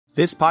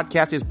This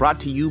podcast is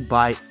brought to you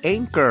by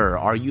Anchor.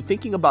 Are you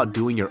thinking about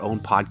doing your own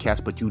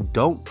podcast, but you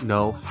don't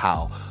know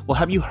how? Well,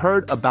 have you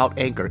heard about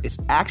Anchor? It's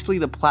actually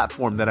the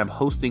platform that I'm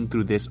hosting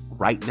through this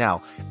right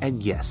now.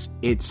 And yes,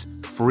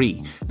 it's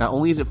free. Not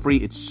only is it free,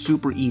 it's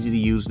super easy to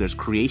use. There's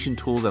creation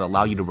tools that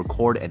allow you to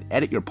record and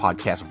edit your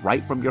podcast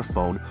right from your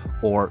phone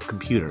or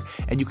computer.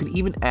 And you can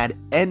even add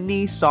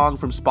any song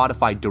from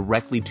Spotify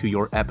directly to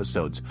your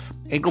episodes.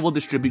 Anchor will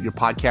distribute your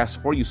podcast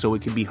for you so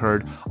it can be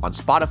heard on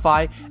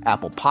Spotify,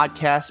 Apple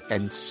Podcasts,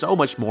 and so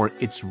much more.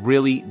 It's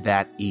really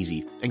that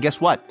easy. And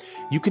guess what?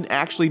 You can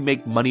actually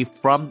make money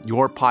from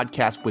your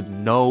podcast with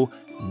no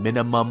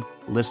minimum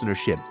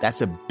listenership.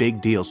 That's a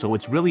big deal. So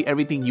it's really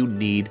everything you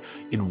need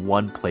in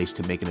one place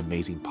to make an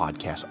amazing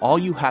podcast. All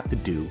you have to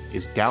do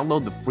is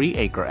download the free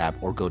Anchor app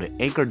or go to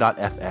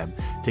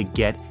anchor.fm to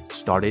get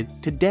started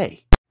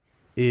today.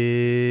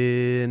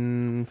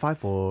 In 5,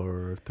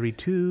 4, 3,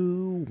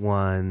 2,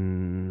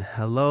 1.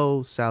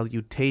 Hello,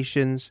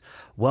 salutations.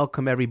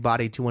 Welcome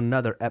everybody to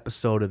another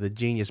episode of the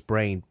Genius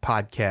Brain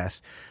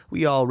podcast.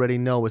 We already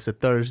know it's a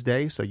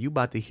Thursday, so you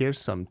about to hear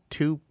some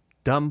two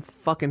dumb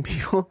fucking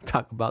people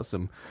talk about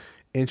some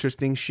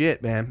interesting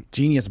shit, man.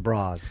 Genius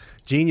Bras.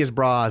 Genius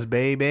Bras,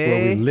 baby.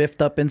 Where we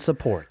lift up and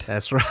support.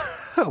 That's right.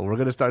 We're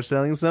going to start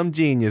selling some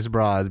Genius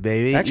Bras,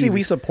 baby. Actually, Easy.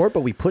 we support,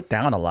 but we put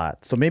down a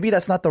lot. So maybe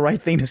that's not the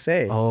right thing to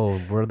say.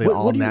 Oh, we're the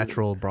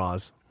all-natural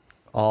bras.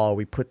 Oh,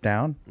 we put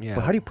down? Yeah.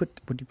 But how do you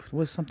put,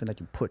 what's something that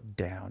you put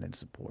down and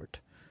support?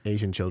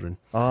 Asian children.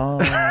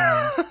 Oh.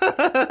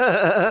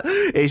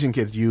 Asian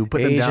kids. You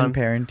put them down. Asian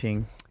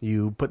parenting.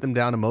 You put them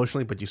down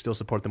emotionally, but you still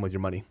support them with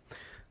your money.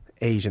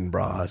 Asian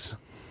bras.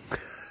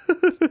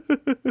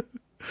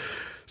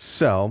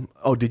 So,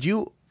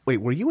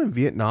 were you in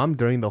Vietnam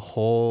during the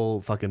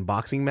whole fucking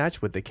boxing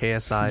match with the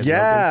KSI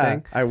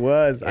thing? I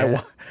was.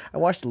 Yeah. I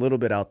watched a little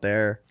bit out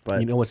there,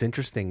 but You know what's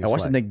interesting? I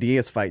watched the Nick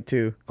Diaz fight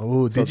too.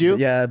 Oh, did you?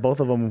 Yeah, both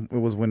of them. It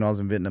was when I was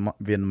in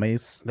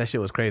Vietnamese. That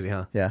shit was crazy,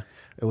 huh? Yeah.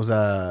 It was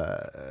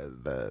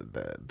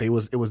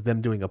it was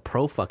them doing a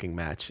pro fucking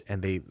match,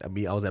 and I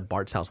was at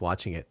Bart's house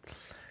watching it.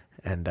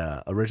 And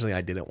originally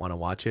I didn't want to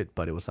watch it,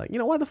 but it was like,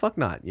 why the fuck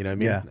not? You know what I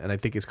mean? Yeah. And I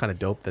think it's kind of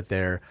dope that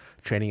they're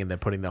training and they're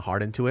putting their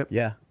heart into it.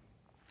 Yeah.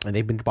 And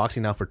they've been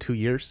boxing now for 2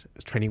 years,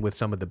 training with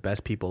some of the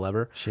best people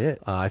ever.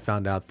 Shit. I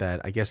found out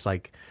that, I guess,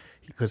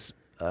 because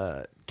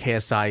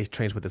KSI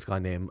trains with this guy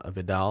named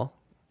Vidal.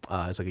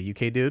 It's like a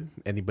UK dude.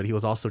 But he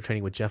was also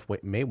training with Jeff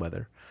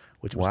Mayweather,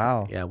 which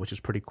was, which is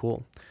pretty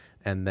cool.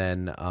 And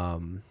then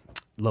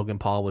Logan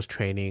Paul was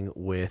training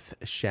with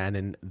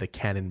Shannon the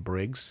Cannon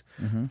Briggs,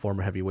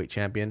 former heavyweight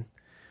champion.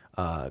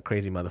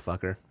 Crazy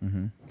motherfucker.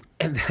 Mm-hmm.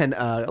 And then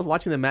I was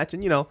watching the match,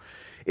 and,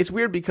 it's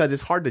weird because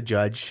it's hard to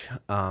judge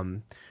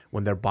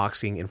when they're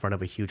boxing in front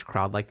of a huge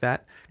crowd like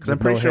that. Because I'm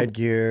pretty sure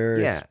headgear.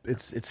 Yeah,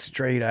 it's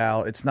straight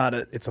out. It's not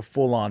it's a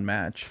full on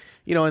match.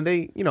 And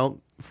they,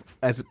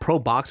 as pro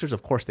boxers,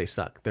 of course they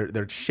suck. They're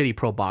shitty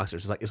pro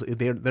boxers.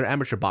 They're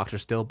amateur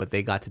boxers still, but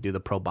they got to do the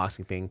pro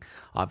boxing thing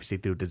obviously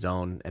through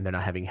DAZN, and they're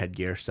not having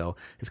headgear, so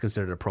it's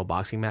considered a pro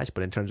boxing match.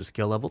 But in terms of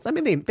skill levels, I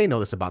mean, they know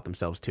this about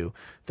themselves too.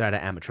 They're at an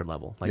amateur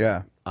level.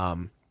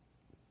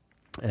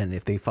 And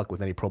if they fuck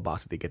with any pro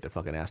boxer, they get their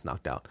fucking ass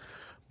knocked out.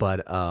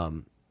 But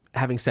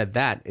having said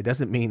that, it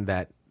doesn't mean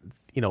that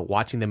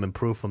watching them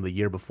improve from the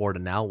year before to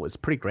now was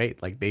pretty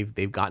great. Like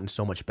they've gotten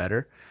so much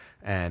better,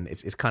 and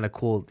it's kind of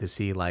cool to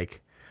see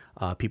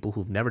people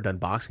who've never done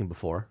boxing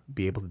before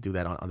be able to do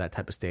that on that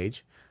type of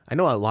stage. I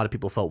know a lot of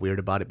people felt weird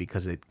about it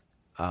because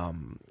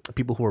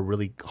people who are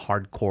really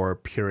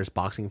hardcore purist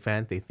boxing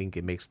fans, they think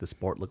it makes the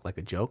sport look like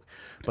a joke.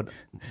 But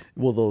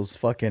those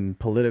fucking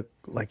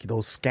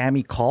those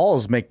scammy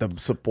calls make the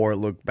support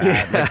look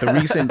bad. Like the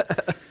recent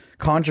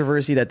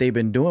controversy that they've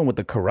been doing with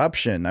the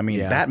corruption. I mean,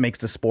 that makes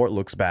the sport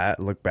look bad.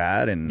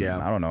 And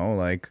I don't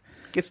know,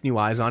 gets new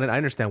eyes on it. I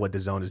understand what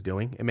DAZN is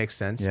doing. It makes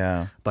sense.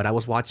 Yeah. But I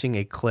was watching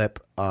a clip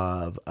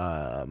of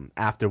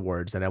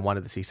afterwards, and I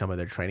wanted to see some of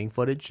their training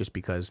footage just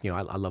because, I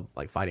love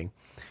fighting.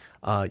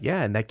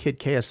 And that kid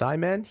KSI,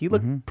 man, he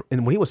looked,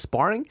 and when he was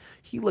sparring,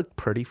 he looked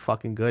pretty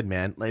fucking good,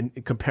 man.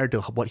 And compared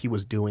to what he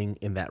was doing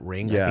in that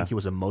ring, I think he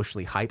was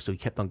emotionally hyped, so he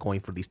kept on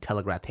going for these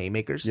telegraphed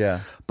haymakers.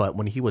 Yeah. But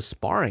when he was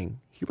sparring,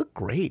 he looked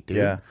great, dude.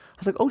 Yeah. I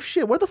was like, oh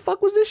shit, where the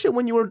fuck was this shit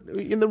when you were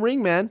in the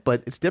ring, man?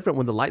 But it's different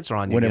when the lights are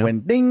on you. When it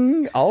went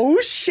ding,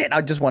 oh shit,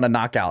 I just want to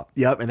knock out.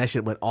 Yep, and that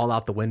shit went all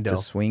out the window.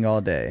 Just swing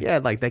all day. Yeah,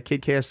 like that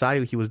kid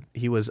KSI, he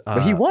was.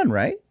 But he won,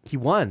 right? He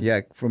won.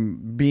 Yeah,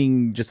 from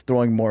being just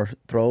throwing more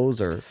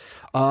throws or.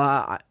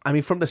 I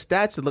mean, from the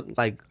stats, it looked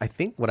like, I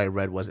think what I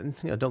read was, and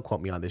don't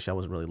quote me on this, I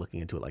wasn't really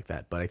looking into it like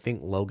that, but I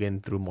think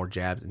Logan threw more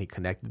jabs and he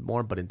connected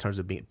more. But in terms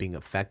of being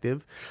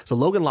effective, so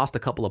Logan lost a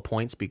couple of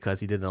points because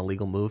he did an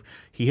illegal move.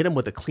 He hit him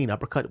with a clean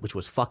uppercut, which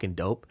was fucking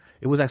dope.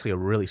 It was actually a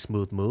really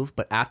smooth move.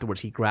 But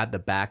afterwards, he grabbed the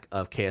back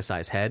of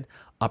KSI's head,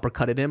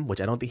 uppercutted him, which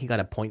I don't think he got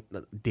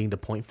dinged a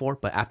point for.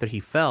 But after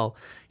he fell,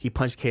 he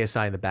punched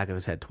KSI in the back of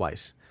his head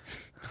twice.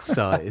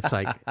 So it's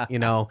like,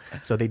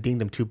 so they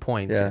dinged him 2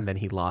 points and then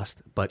he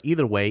lost. But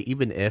either way,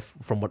 even if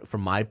from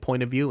my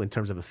point of view in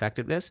terms of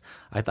effectiveness,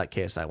 I thought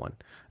KSI won.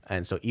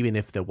 And so even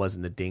if there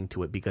wasn't a ding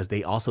to it, because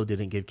they also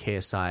didn't give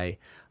KSI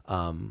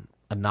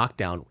a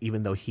knockdown,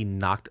 even though he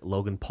knocked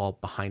Logan Paul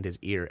behind his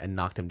ear and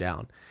knocked him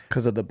down.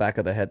 Because of the back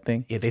of the head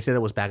thing? Yeah, they said it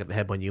was back of the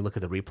head. When you look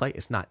at the replay,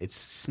 it's not. It's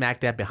smack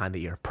dab behind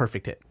the ear.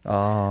 Perfect hit.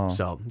 Oh.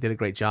 So did a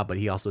great job, but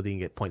he also didn't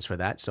get points for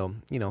that. So,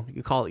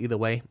 you call it either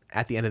way.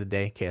 At the end of the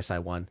day,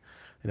 KSI won.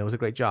 And it was a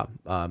great job.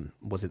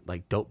 Was it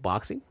like dope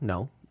boxing?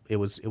 No. It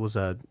was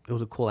a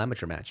cool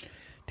amateur match.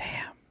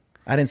 Damn.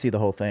 I didn't see the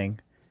whole thing.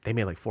 They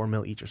made like $4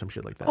 million each or some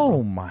shit like that.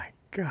 Oh my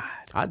God.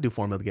 I'd do $4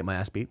 million to get my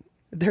ass beat.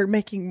 They're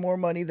making more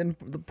money than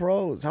the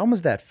pros. How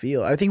must that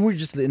feel? I think we're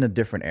just in a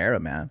different era,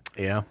 man.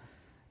 Yeah.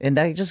 And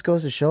that just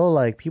goes to show,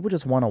 like, people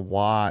just want to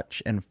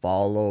watch and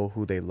follow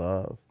who they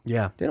love.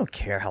 Yeah. They don't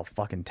care how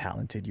fucking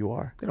talented you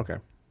are. They don't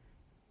care.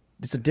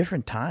 It's a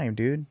different time,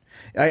 dude.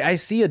 I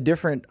see a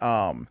different,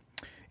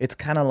 it's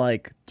kind of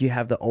like you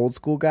have the old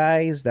school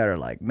guys that are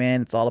like,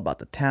 man, it's all about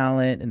the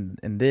talent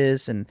and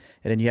this. And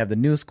then you have the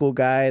new school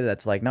guy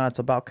that's like, no, it's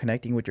about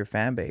connecting with your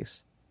fan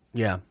base.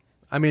 Yeah.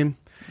 I mean,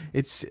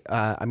 it's,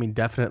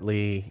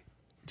 definitely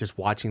just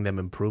watching them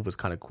improve was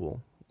kind of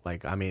cool.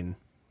 Like, I mean,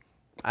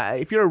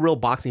 if you're a real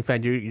boxing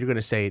fan, you're going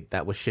to say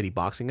that was shitty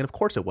boxing. And of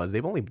course it was.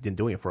 They've only been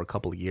doing it for a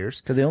couple of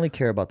years. Because they only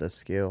care about the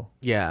skill.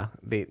 Yeah.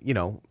 They,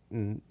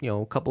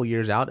 a couple of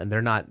years out, and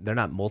they're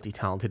not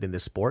multi-talented in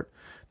this sport.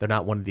 They're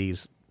not one of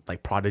these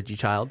like prodigy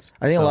childs.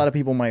 I think a lot of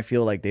people might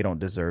feel like they don't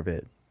deserve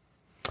it.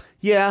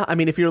 Yeah, I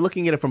mean, if you're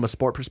looking at it from a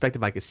sport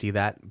perspective, I could see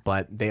that.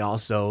 But they're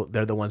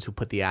the ones who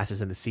put the asses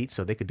in the seats,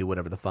 so they could do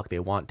whatever the fuck they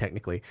want,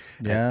 technically.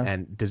 Yeah.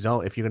 And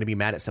DAZN, if you're going to be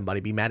mad at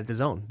somebody, be mad at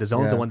DAZN.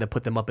 DAZN's the one that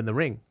put them up in the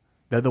ring.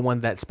 They're the one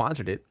that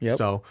sponsored it. Yep.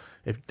 So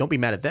don't be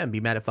mad at them. Be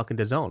mad at fucking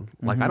DAZN.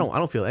 Like I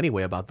don't feel any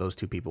way about those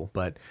two people,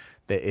 but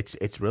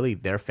it's really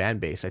their fan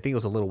base. I think it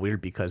was a little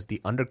weird because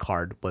the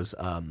undercard was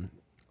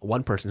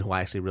one person who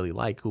I actually really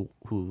like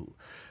who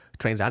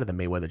trains out of the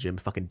Mayweather gym,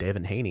 fucking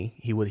Devin Haney.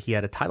 He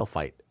had a title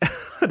fight,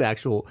 an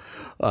actual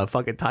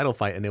fucking title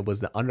fight, and it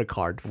was the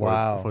undercard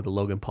for the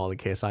Logan Paul and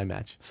KSI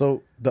match.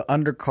 So the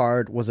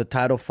undercard was a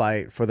title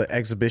fight for the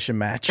exhibition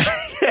match.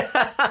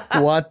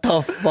 What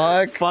the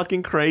fuck?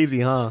 Fucking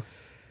crazy, huh?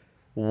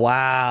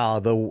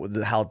 Wow,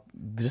 how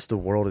just the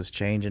world is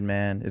changing,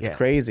 man. It's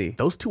crazy.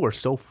 Those two are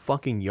so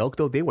fucking yoked,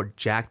 though. They were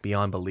jacked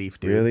beyond belief,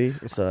 dude. Really?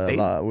 It's a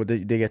lot. Would they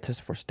get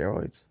tested for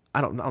steroids? I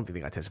don't think they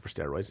got tested for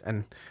steroids,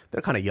 and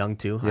they're kind of young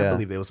too. Yeah. I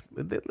believe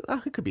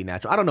it could be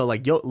natural. I don't know.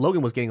 Like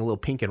Logan was getting a little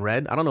pink and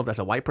red. I don't know if that's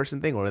a white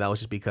person thing or that was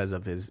just because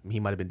of he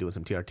might have been doing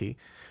some TRT.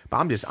 But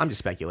I'm just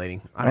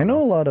speculating. I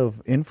know a lot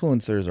of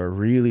influencers are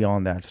really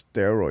on that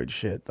steroid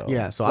shit though.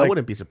 Yeah, so I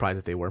wouldn't be surprised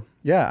if they were.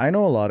 Yeah, I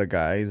know a lot of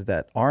guys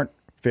that aren't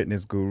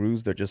fitness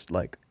gurus. They're just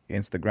like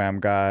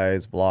Instagram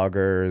guys,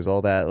 vloggers,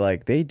 all that.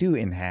 Like they do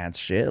enhanced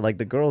shit. Like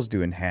the girls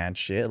do enhanced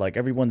shit. Like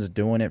everyone's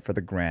doing it for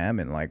the gram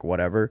and like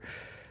whatever.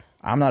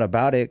 I'm not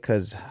about it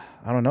because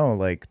I don't know.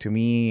 Like to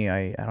me,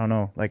 I don't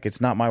know. Like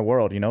it's not my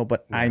world,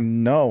 But I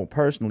know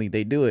personally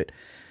they do it,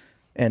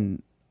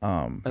 and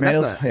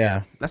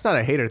that's not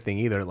a hater thing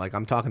either. Like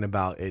I'm talking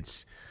about,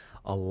 it's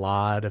a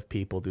lot of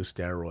people do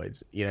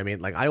steroids. You know what I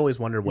mean? Like I always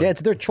wonder what. Yeah,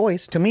 it's their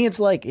choice. To me, it's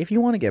like if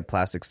you want to get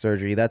plastic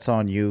surgery, that's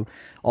on you.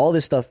 All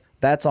this stuff,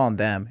 that's on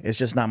them. It's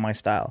just not my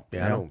style.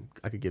 Yeah,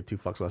 I could give two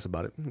fucks less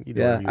about it.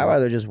 I'd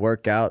rather just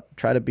work out,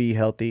 try to be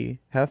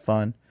healthy, have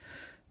fun.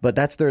 But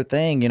that's their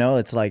thing,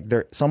 It's like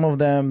some of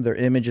them, their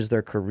image is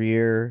their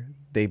career.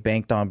 They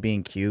banked on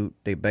being cute.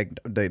 They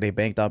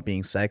banked on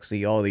being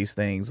sexy. All these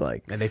things,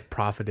 and they've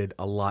profited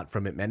a lot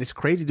from it, man. It's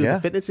crazy, dude. Yeah.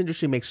 The fitness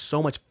industry makes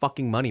so much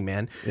fucking money,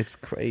 man. It's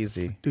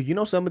crazy,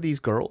 dude. Some of these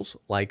girls,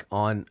 like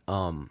on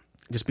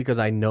just because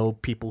I know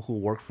people who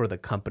work for the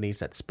companies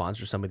that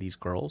sponsor some of these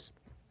girls.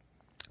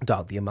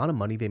 Dog, the amount of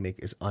money they make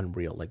is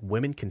unreal. Like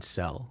women can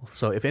sell.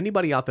 So if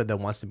anybody out there that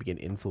wants to be an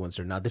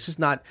influencer, now this is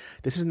not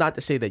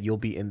to say that you'll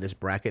be in this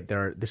bracket.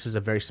 This is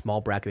a very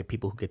small bracket of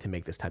people who get to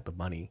make this type of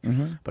money.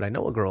 Mm-hmm. But I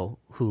know a girl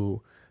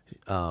who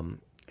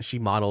she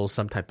models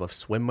some type of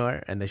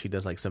swimwear and then she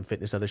does like some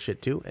fitness other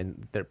shit too,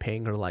 and they're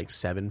paying her like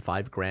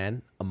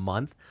 $5,000 a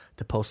month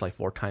to post like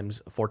four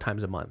times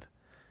a month.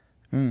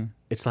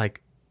 It's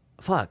like,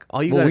 fuck.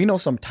 We know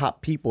some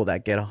top people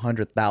that get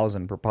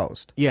 100,000 per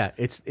post. Yeah,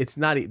 it's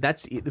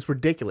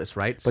ridiculous,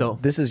 right? But so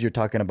this is you're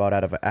talking about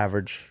out of an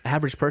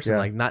average person,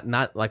 like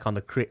not like on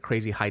the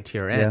crazy high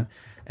tier end. Yeah.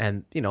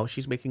 And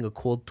she's making a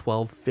cool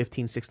 12,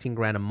 15, 16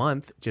 grand a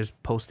month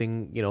just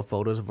posting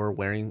photos of her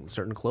wearing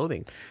certain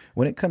clothing.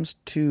 When it comes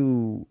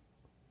to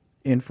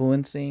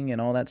influencing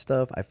and all that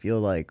stuff, I feel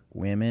like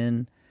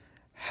women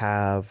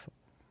have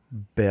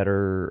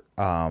better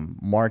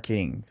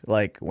marketing,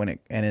 like when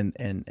it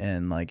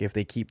and like if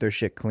they keep their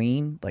shit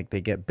clean, like they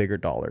get bigger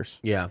dollars.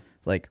 Yeah,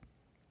 like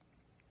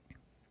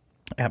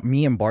at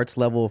me and Bart's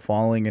level of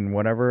following and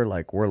whatever,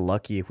 like we're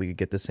lucky if we could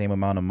get the same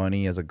amount of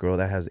money as a girl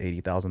that has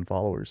 80,000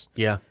 followers.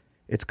 Yeah,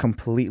 it's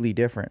completely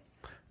different.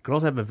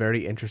 girls have a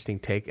very interesting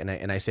take, and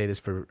I say this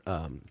for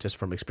just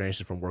from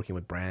experiences from working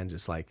with brands.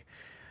 It's like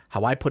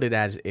how I put it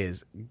as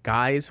is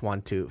guys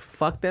want to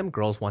fuck them,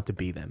 girls want to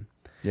be them.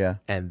 Yeah.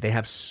 And they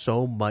have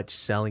so much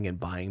selling and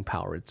buying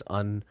power. It's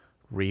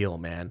unreal,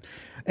 man.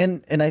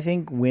 And I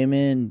think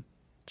women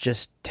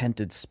just tend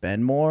to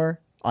spend more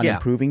on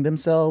improving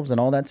themselves and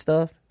all that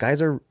stuff.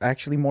 Guys are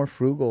actually more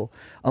frugal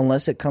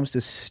unless it comes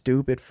to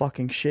stupid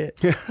fucking shit.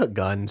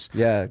 Guns.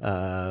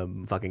 Yeah.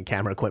 Fucking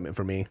camera equipment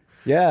for me.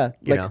 Yeah,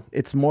 You like know?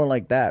 it's more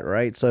like that,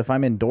 right? So if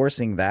I'm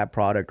endorsing that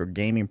product or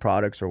gaming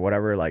products or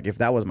whatever, like if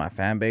that was my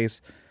fan base,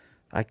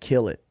 I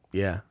kill it.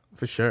 Yeah,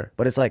 for sure.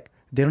 But it's like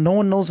no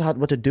one knows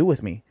what to do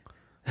with me.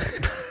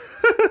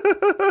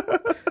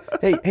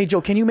 Hey Joe,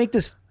 can you make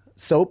this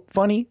soap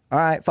funny? All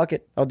right, fuck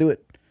it, I'll do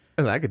it.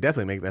 I could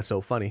definitely make that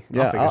so funny.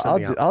 Yeah, I'll figure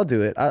something out. I'll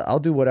do it. I'll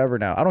do whatever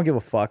now. I don't give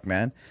a fuck,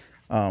 man.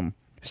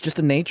 It's just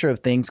the nature of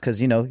things because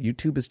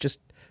YouTube is just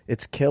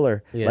it's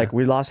killer. Yeah. Like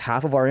we lost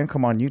half of our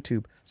income on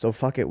YouTube, so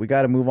fuck it. We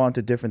got to move on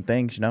to different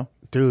things,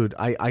 Dude,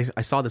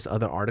 I saw this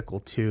other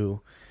article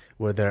too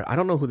where I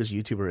don't know who this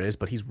YouTuber is,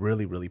 but he's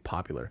really, really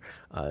popular.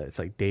 It's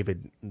like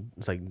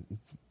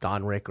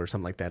Don Rick or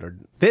something like that.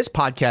 This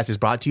podcast is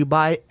brought to you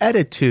by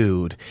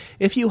Ettitude.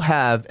 If you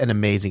have an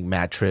amazing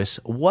mattress,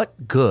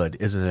 what good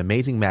is an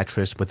amazing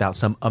mattress without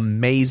some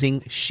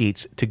amazing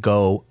sheets to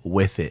go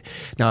with it?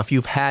 Now, if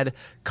you've had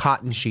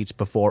cotton sheets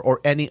before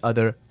or any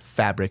other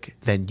fabric,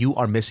 then you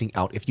are missing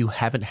out if you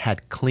haven't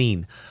had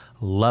clean,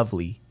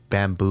 lovely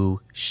bamboo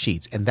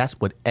sheets, and that's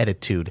what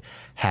Ettitude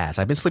has.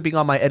 I've been sleeping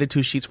on my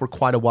Ettitude sheets for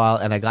quite a while,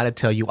 and I gotta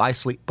tell you, I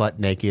sleep butt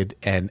naked,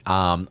 and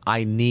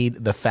I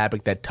need the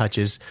fabric that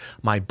touches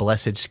my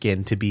blessed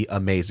skin to be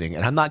amazing.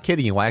 And I'm not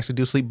kidding you, I actually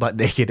do sleep butt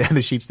naked, and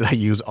the sheets that I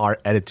use are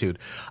Ettitude.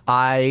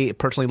 I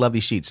personally love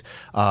these sheets.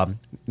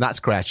 Not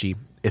scratchy,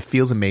 it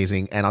feels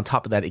amazing, and on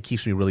top of that, it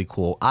keeps me really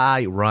cool.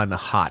 I run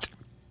hot,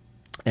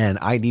 and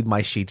I need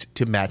my sheets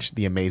to match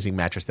the amazing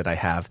mattress that I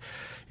have.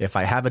 If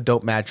I have a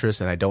dope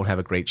mattress and I don't have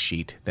a great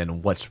sheet,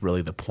 then what's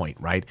really the point,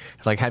 right?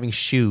 It's like having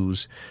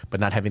shoes, but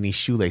not having any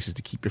shoelaces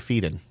to keep your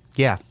feet in.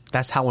 Yeah,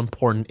 that's how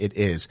important it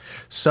is.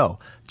 So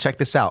check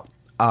this out.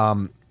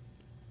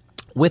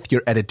 With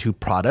your Ettitude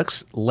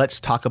products,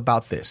 let's talk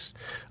about this.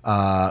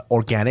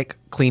 Organic,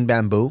 clean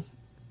bamboo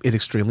is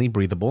extremely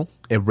breathable.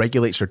 It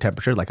regulates your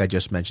temperature, like I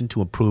just mentioned,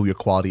 to improve your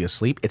quality of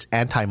sleep. It's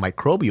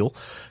antimicrobial.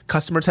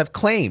 Customers have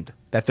claimed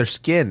that their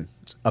skin's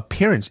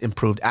appearance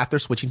improved after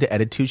switching to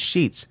Ettitude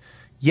sheets.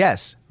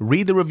 Yes,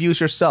 read the reviews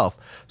yourself.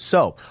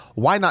 So,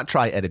 why not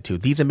try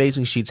Ettitude? These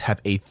amazing sheets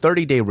have a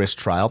 30-day risk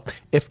trial.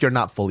 If you're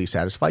not fully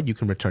satisfied, you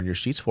can return your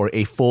sheets for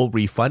a full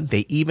refund.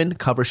 They even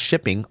cover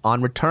shipping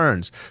on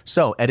returns.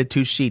 So,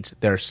 Ettitude sheets,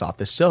 they're soft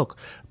as silk,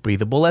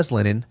 breathable as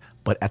linen,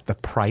 but at the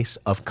price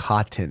of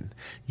cotton.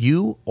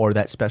 You or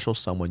that special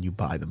someone you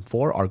buy them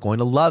for are going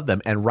to love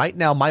them. And right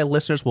now, my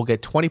listeners will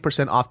get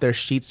 20% off their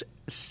sheets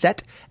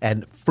set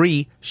and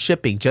free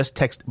shipping. Just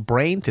text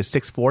BRAIN to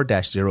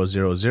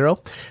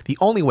 64-000. The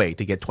only way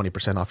to get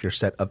 20% off your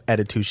set of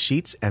Ettitude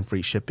sheets and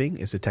free shipping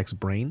is to text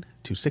BRAIN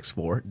to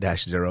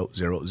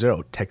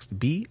 64-000. Text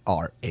BRAIN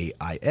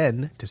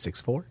to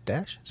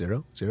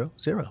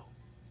 64-000.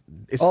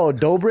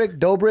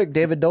 Dobrik,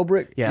 David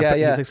Dobrik. Yeah.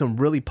 He's like some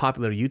really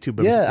popular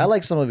YouTuber. Yeah, I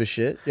like some of his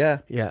shit. Yeah.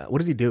 Yeah. What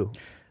does he do?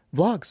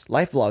 Vlogs,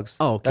 life vlogs.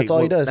 Oh, okay. That's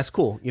all he does. That's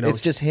cool.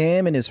 It's just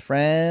him and his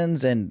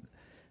friends, and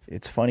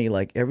it's funny.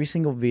 Like every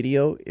single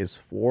video is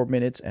 4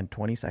 minutes and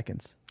 20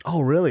 seconds. Oh,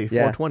 really?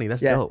 420.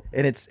 That's dope.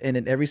 And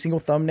in every single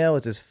thumbnail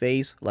is his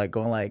face, like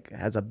going like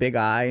has a big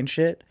eye and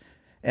shit.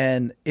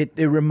 And it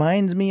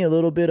reminds me a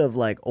little bit of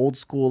like old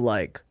school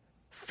like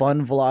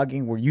fun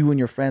vlogging where you and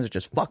your friends are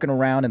just fucking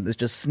around and there's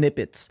just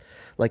snippets.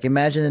 Like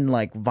imagine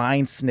like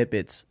Vine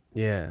snippets.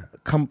 Yeah.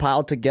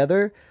 Compiled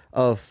together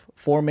of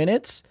 4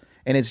 minutes,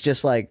 and it's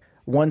just like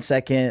 1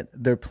 second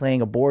they're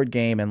playing a board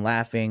game and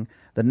laughing.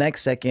 The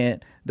next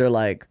second they're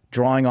like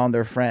drawing on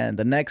their friend.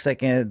 The next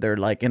second they're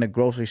like in a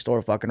grocery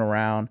store fucking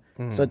around.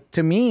 So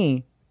to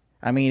me,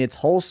 I mean, it's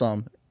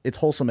wholesome. It's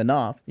wholesome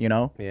enough,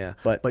 Yeah.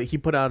 But he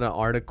put out an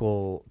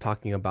article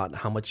talking about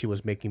how much he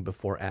was making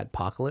before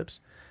Adpocalypse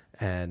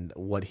and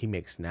what he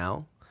makes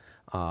now.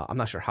 I'm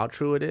not sure how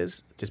true it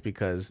is, just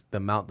because the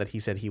amount that he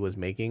said he was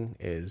making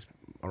is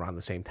around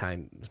the same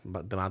time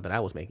the amount that I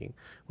was making,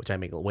 which I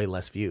make way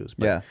less views.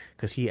 But yeah.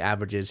 Because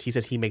he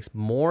says he makes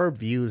more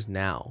views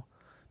now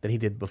than he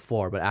did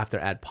before, but after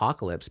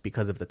Adpocalypse,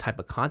 because of the type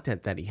of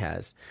content that he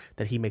has,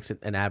 that he makes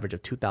an average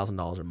of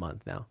 $2,000 a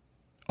month now.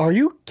 Are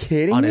you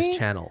kidding on me? his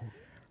channel.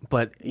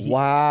 But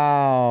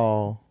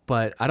wow.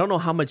 But I don't know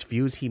how much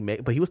views he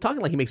makes. But he was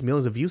talking like he makes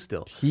millions of views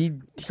still. He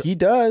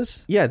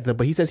does. Yeah,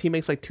 but he says he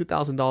makes like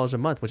 $2,000 a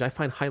month, which I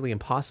find highly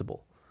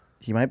impossible.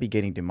 He might be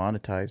getting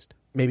demonetized.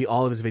 Maybe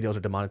all of his videos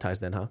are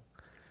demonetized then, huh?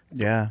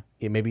 Yeah.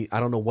 Maybe, I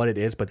don't know what it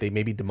is, but they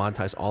maybe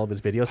demonetize all of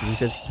his videos. And he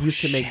says he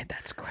used to make. Shit,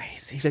 that's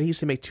crazy. He said he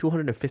used to make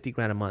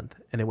 $250,000 a month,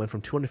 and it went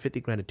from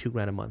 $250,000 to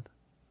 $2,000 a month.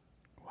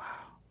 Wow.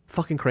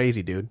 Fucking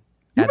crazy, dude.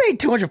 You made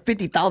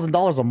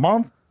 $250,000 a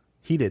month?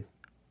 He did.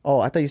 Oh,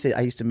 I thought you said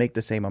I used to make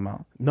the same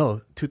amount.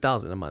 No,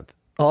 $2,000 a month.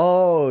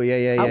 Oh,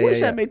 yeah. I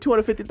wish I made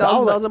 $250,000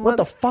 a month. What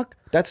the fuck?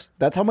 That's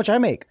how much I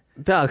make.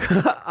 Dog,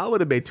 I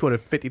would have made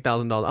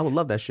 $250,000. I would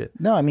love that shit.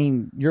 No, I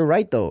mean, you're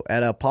right, though.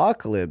 At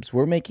Apocalypse,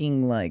 we're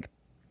making like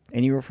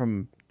anywhere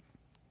from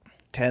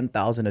 $10,000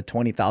 to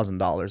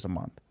 $20,000 a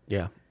month.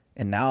 Yeah.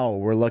 And now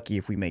we're lucky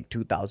if we make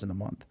 $2,000 a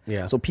month.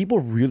 Yeah. So people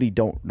really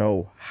don't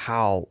know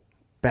how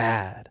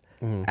bad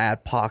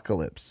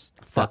Apocalypse,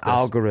 the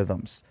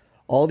algorithms,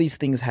 all these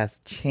things has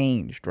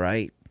changed,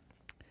 right?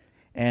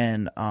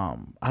 And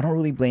I don't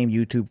really blame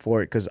YouTube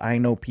for it because I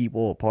know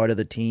people, part of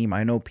the team.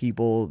 I know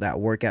people that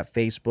work at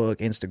Facebook,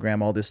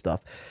 Instagram, all this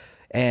stuff.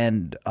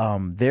 And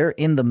they're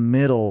in the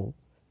middle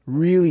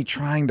really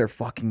trying their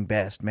fucking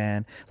best,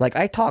 man. Like,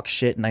 I talk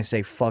shit and I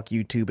say fuck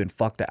YouTube and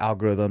fuck the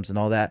algorithms and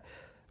all that.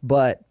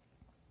 But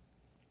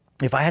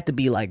if I had to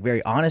be like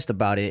very honest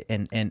about it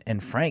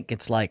and frank,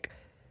 it's like,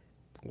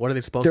 what are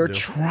they supposed to do? They're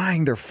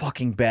trying their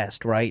fucking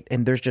best, right?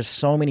 And there's just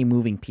so many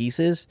moving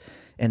pieces,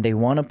 and they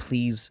want to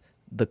please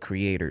the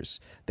creators.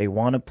 They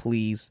want to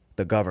please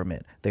the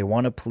government. They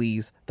want to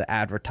please the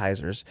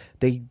advertisers.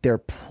 They're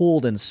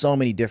pulled in so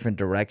many different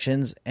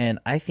directions, and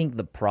I think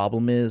the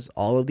problem is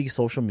all of these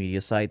social media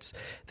sites,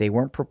 they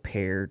weren't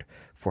prepared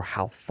for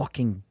how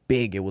fucking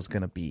big it was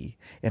going to be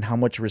and how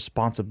much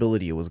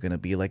responsibility it was going to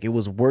be. Like, it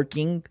was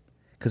working,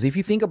 because if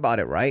you think about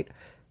it, right,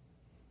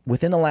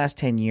 within the last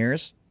 10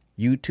 years,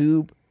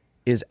 YouTube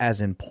is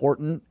as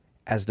important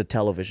as the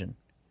television.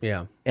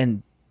 Yeah.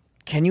 And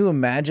can you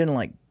imagine,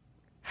 like,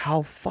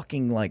 how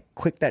fucking, like,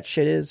 quick that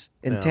shit is?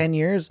 In 10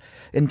 years,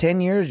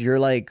 you're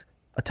like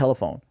a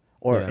telephone.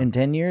 Or in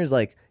 10 years,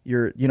 like,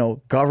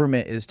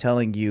 government is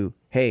telling you,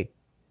 hey,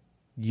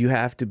 you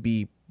have to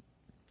be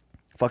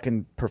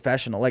fucking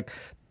professional. Like,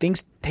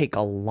 things take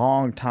a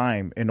long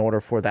time in order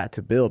for that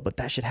to build, but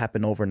that should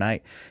happen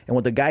overnight. And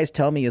what the guys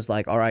tell me is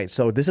like, all right,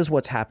 so this is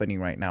what's happening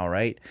right now,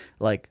 right?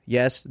 Like,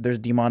 yes, there's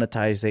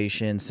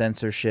demonetization,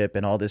 censorship,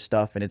 and all this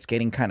stuff, and it's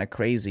getting kind of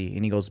crazy.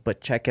 And he goes, but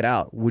check it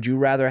out. Would you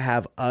rather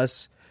have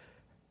us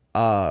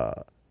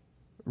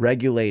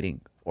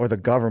regulating or the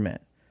government?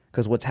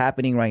 Because what's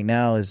happening right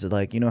now is,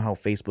 like, you know how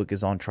Facebook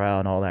is on trial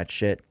and all that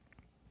shit,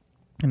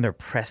 and they're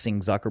pressing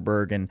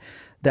Zuckerberg, and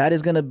that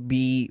is going to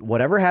be,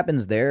 whatever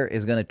happens there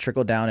is going to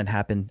trickle down and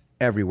happen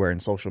everywhere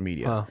in social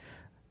media.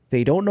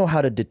 They don't know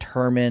how to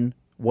determine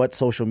what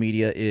social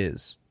media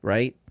is,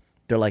 right?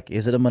 They're like,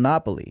 is it a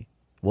monopoly?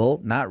 Well,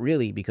 not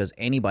really, because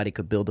anybody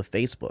could build a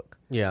Facebook.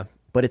 Yeah.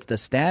 But it's the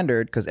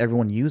standard because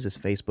everyone uses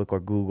Facebook or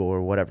Google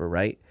or whatever,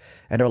 right?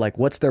 And they're like,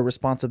 what's their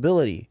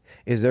responsibility?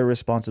 Is their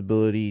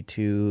responsibility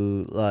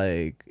to,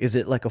 like, is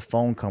it like a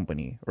phone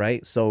company,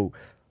 right? So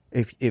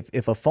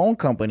if a phone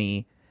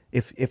company,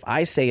 if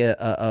I say a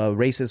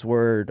racist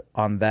word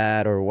on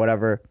that or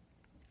whatever,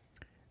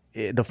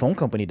 the phone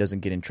company doesn't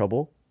get in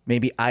trouble.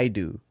 Maybe I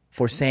do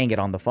for saying it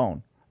on the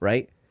phone,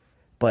 right?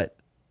 But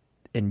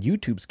in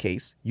YouTube's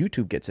case,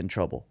 YouTube gets in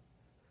trouble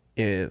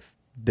if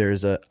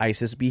there's a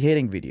ISIS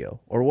beheading video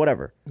or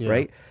whatever,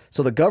 right?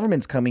 So the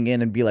government's coming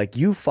in and be like,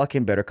 you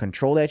fucking better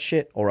control that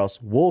shit or else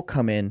we'll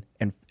come in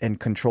and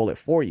control it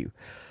for you.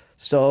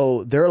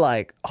 So they're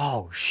like,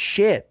 oh,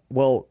 shit.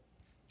 Well,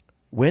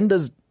 when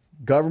does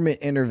government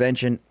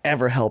intervention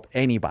ever help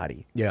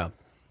anybody? Yeah.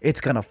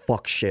 It's going to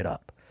fuck shit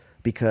up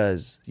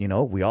because,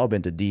 we all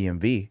been to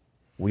DMV.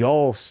 We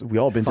all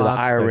been to the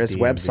IRS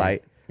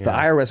website. Yeah. The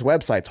IRS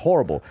website's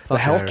horrible. Fuck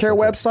the healthcare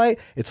website,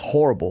 it's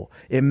horrible.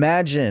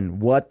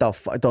 Imagine what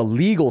the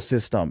legal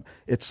system,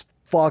 it's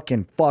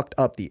fucking fucked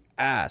up the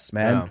ass,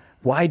 man. Yeah.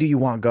 Why do you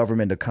want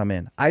government to come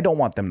in? I don't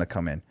want them to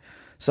come in.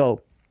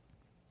 So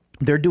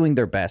they're doing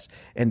their best,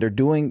 and they're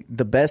doing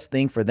the best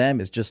thing for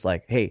them is just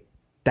like, hey,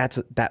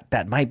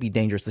 that might be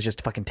dangerous. Let's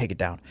just fucking take it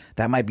down.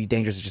 That might be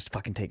dangerous. Let's just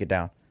fucking take it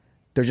down.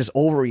 They're just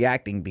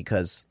overreacting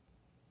because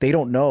they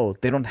don't know.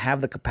 They don't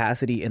have the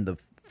capacity in the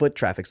foot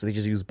traffic, so they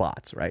just use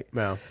bots, right?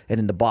 Yeah. And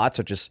then the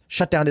bots are just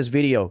shut down this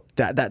video.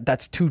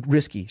 That's too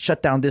risky.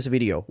 Shut down this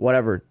video.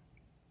 Whatever.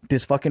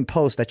 This fucking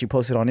post that you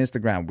posted on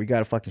Instagram, we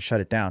gotta fucking shut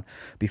it down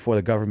before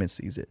the government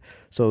sees it.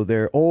 So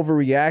they're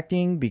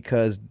overreacting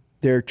because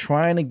they're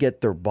trying to get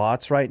their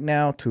bots right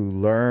now to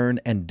learn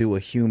and do a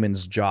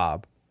human's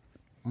job.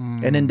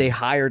 And then they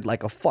hired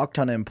like a fuck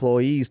ton of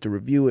employees to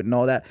review it and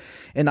all that.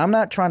 And I'm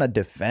not trying to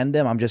defend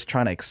them. I'm just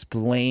trying to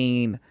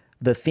explain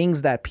the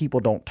things that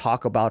people don't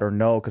talk about or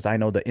know because I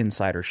know the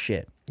insider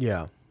shit.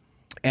 Yeah.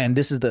 And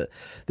this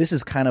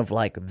is kind of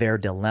like their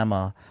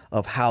dilemma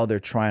of how they're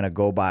trying to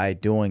go by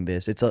doing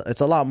this. It's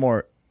a lot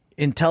more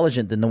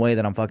intelligent than the way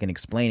that I'm fucking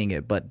explaining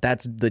it, but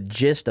that's the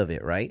gist of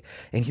it, right?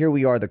 And here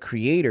we are, the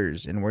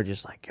creators, and we're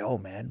just like, yo,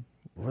 man,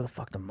 where the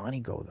fuck the money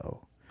go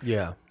though?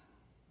 Yeah.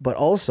 But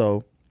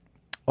also,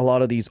 a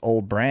lot of these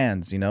old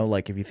brands,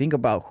 like if you think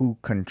about who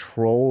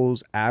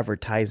controls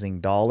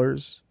advertising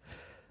dollars,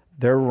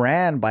 they're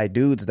ran by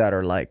dudes that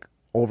are like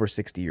over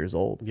 60 years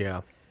old.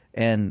 Yeah.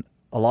 And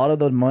a lot of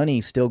the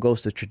money still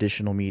goes to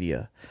traditional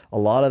media. A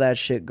lot of that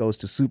shit goes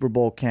to Super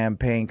Bowl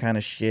campaign kind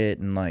of shit.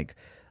 And like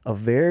a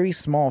very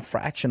small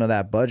fraction of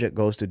that budget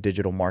goes to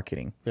digital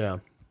marketing. Yeah.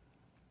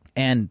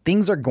 And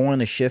things are going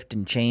to shift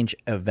and change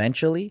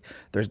eventually.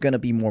 There's going to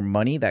be more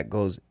money that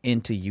goes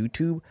into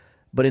YouTube.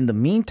 But in the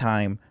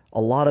meantime,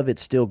 a lot of it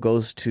still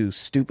goes to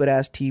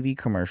stupid-ass TV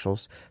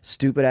commercials,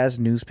 stupid-ass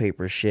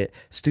newspaper shit,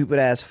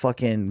 stupid-ass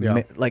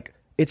fucking... Like,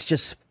 it's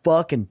just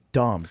fucking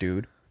dumb,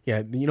 dude.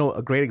 Yeah, you know,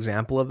 a great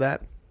example of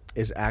that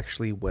is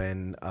actually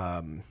when...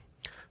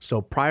 So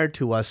prior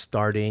to us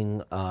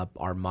starting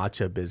our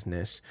matcha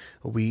business,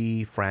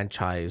 we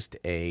franchised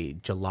a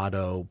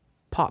gelato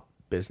pop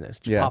business,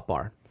 pop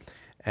bar.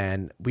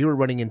 And we were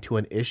running into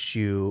an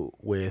issue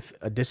with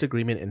a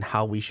disagreement in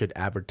how we should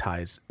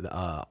advertise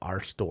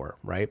our store,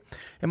 right?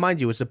 And mind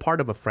you, it's a part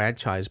of a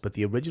franchise, but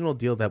the original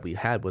deal that we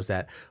had was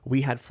that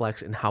we had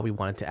flex in how we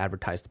wanted to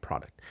advertise the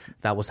product.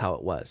 That was how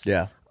it was.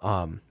 Yeah.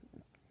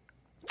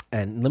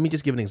 And let me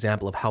just give an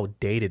example of how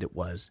dated it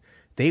was.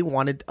 They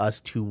wanted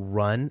us to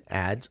run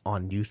ads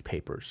on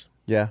newspapers.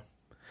 Yeah.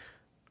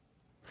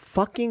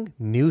 Fucking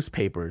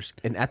newspapers.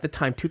 And at the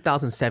time,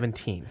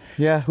 2017.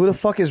 Yeah. Who the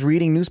fuck is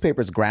reading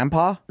newspapers?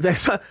 Grandpa?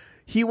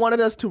 He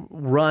wanted us to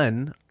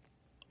run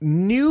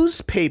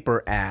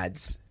newspaper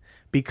ads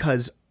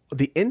because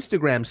the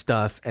Instagram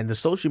stuff and the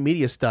social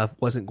media stuff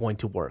wasn't going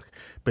to work,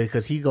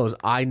 because he goes,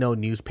 I know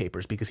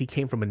newspapers, because he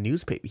came from a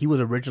newspaper. He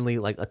was originally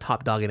like a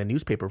top dog in a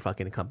newspaper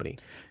fucking company.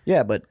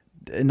 Yeah, but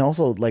and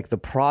also like the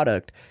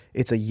product,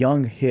 it's a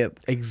young, hip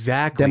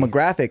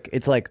demographic.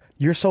 It's like,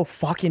 you're so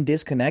fucking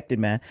disconnected,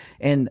 man.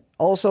 And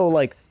also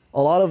like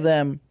a lot of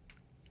them,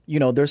 you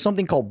know, there's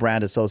something called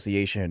brand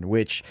association,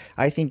 which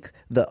I think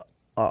the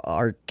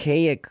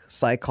archaic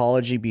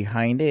psychology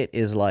behind it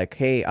is like,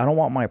 hey, I don't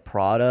want my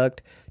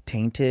product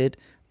tainted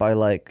by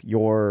like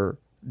your,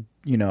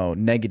 you know,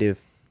 negative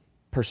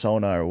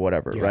persona or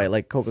whatever, right?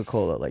 Like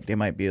Coca-Cola, like they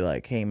might be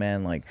like, hey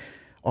man, like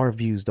our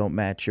views don't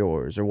match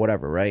yours or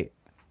whatever, right?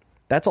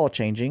 That's all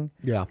changing.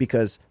 Yeah.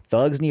 Because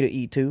thugs need to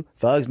eat too.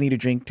 Thugs need to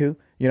drink too.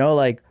 You know,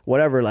 like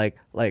whatever, like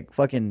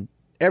fucking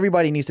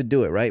everybody needs to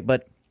do it, right?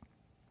 But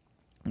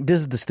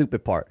this is the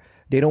stupid part.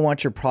 They don't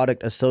want your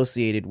product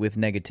associated with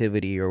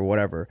negativity or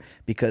whatever,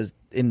 because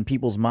in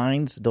people's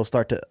minds, they'll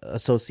start to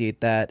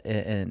associate that.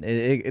 And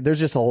there's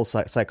just a whole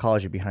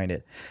psychology behind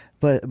it.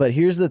 But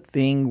here's the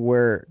thing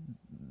where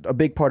a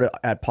big part of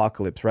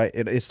Adpocalypse, right?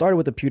 It started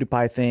with the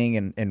PewDiePie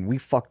thing, and we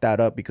fucked that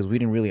up because we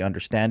didn't really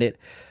understand it.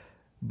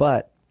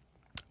 But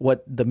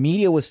what the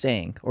media was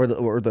saying, or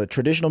the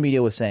traditional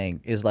media was saying,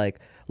 is like,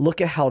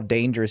 look at how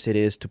dangerous it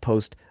is to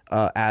post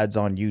ads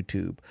on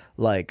YouTube.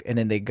 Like, and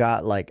then they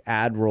got like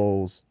ad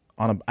rolls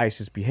on an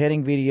ISIS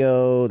beheading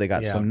video. They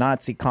got some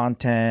Nazi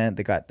content.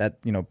 They got that,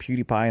 you know,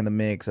 PewDiePie in the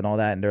mix and all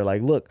that. And they're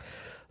like, look,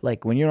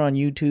 like when you're on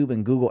YouTube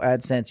and Google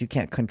AdSense, you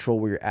can't control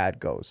where your ad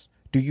goes.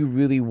 Do you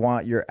really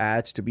want your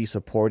ads to be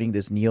supporting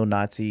this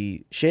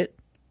neo-Nazi shit?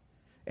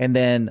 And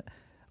then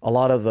a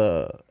lot of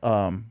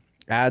the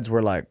ads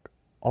were like,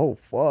 oh,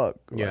 fuck.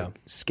 Like,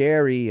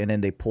 scary. And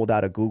then they pulled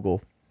out of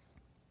Google.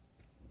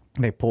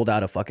 They pulled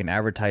out of fucking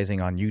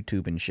advertising on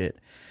YouTube and shit.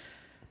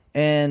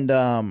 And,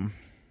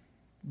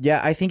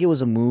 yeah, I think it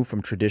was a move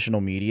from traditional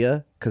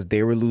media because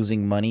they were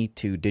losing money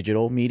to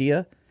digital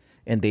media,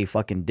 and they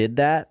fucking did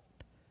that.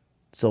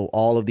 So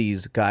all of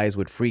these guys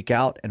would freak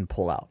out and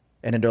pull out.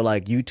 And then they're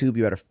like, YouTube,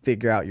 you got to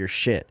figure out your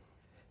shit.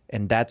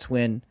 And that's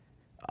when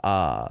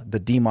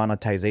the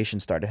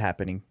demonetization started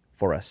happening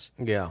for us.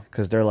 Yeah.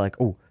 Because they're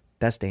like, oh,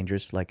 that's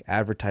dangerous. Like,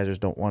 advertisers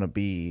don't want to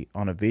be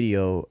on a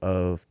video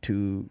of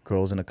two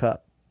girls in a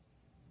cup.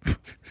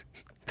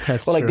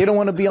 That's well, like, they don't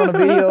want to be on a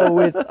video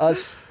with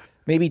us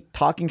maybe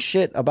talking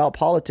shit about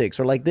politics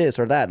or like this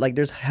or that. Like,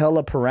 there's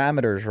hella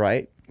parameters,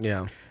 right?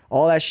 Yeah.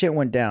 All that shit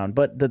went down.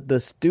 But the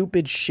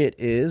stupid shit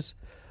is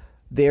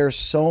there's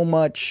so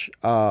much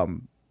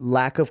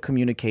lack of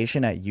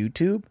communication at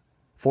YouTube.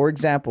 For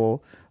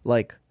example,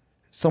 like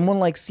someone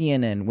like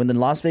CNN, when the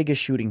Las Vegas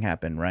shooting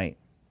happened, right?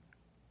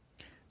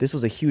 This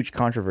was a huge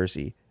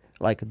controversy.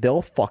 Like,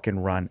 they'll fucking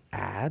run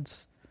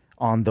ads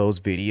on those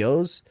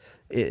videos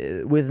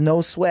with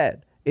no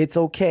sweat. It's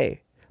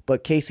okay.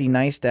 But Casey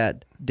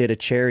Neistat did a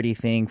charity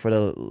thing for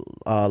the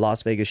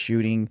Las Vegas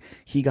shooting.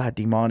 He got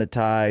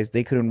demonetized.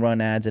 They couldn't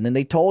run ads. And then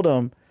they told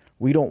him,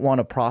 we don't want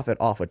to profit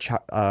off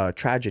a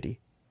tragedy.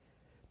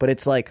 But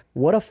it's like,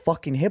 what a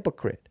fucking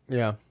hypocrite.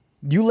 Yeah.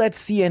 You let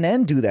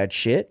CNN do that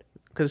shit.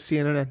 Because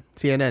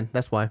CNN,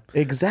 that's why.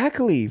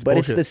 Exactly. But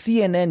bullshit. It's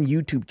the CNN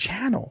YouTube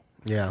channel.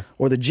 Yeah.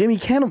 Or the Jimmy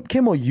Kimmel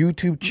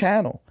YouTube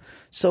channel.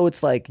 So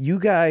it's like, you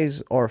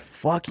guys are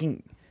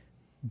fucking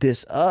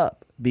this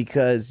up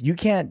because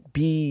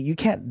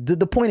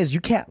the point is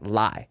you can't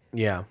lie.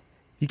 Yeah.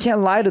 You can't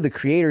lie to the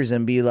creators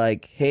and be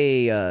like,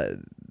 hey,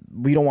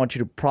 we don't want you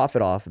to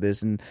profit off of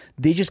this. And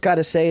they just got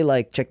to say,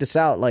 like, check this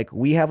out. Like,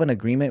 we have an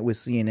agreement with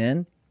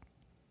CNN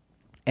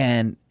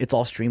and it's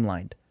all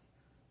streamlined.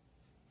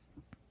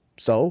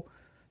 So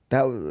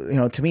that, you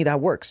know, to me,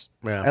 that works.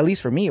 Yeah. At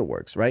least for me, it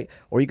works, right?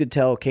 Or you could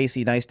tell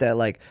Casey Neistat,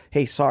 like,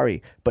 hey,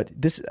 sorry, but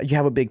you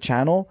have a big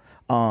channel.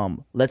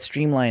 Let's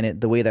streamline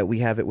it the way that we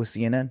have it with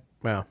CNN.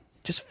 Yeah.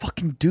 Just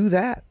fucking do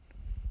that.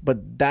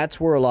 But that's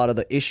where a lot of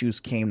the issues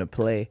came to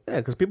play. Yeah,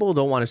 because people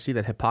don't want to see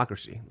that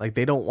hypocrisy. Like,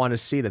 they don't want to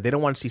see that. They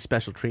don't want to see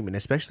special treatment,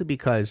 especially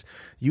because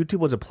YouTube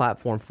was a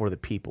platform for the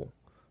people.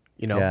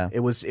 You know, Yeah. it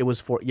was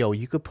for,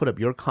 you could put up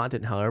your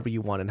content however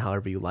you want and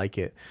however you like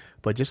it.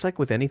 But just like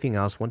with anything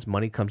else, once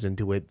money comes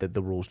into it,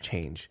 the rules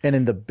change. And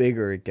then the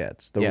bigger it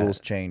gets, the Yeah.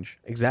 rules change.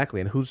 Exactly.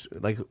 And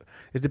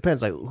it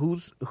depends, like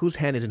whose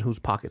hand is in whose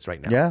pockets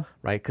right now. Yeah.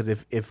 Right. Because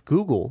if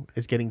Google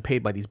is getting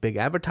paid by these big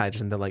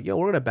advertisers and they're like, we're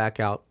going to back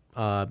out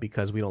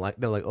because we don't like,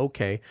 they're like,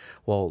 okay,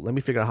 well, let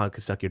me figure out how I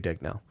can suck your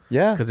dick now.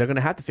 Yeah. Because they're going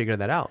to have to figure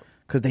that out.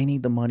 Because they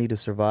need the money to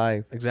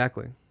survive.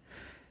 Exactly.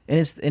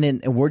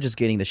 And we're just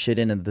getting the shit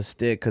into the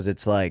stick because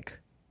it's like,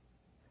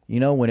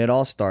 when it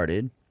all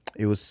started,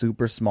 it was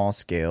super small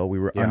scale. We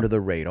were under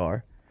the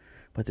radar.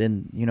 But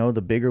then,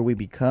 the bigger we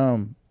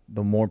become,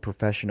 the more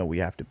professional we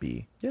have to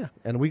be. Yeah.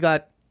 And we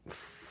got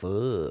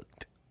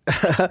fucked.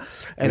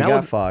 And I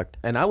was fucked.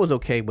 And I was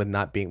okay with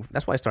not being.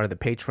 That's why I started the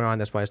Patreon.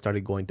 That's why I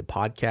started going to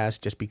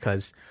podcasts, just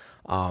because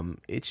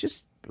it's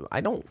just,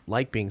 I don't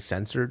like being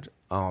censored.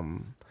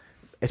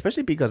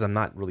 Especially because I'm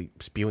not really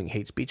spewing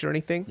hate speech or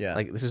anything. Yeah.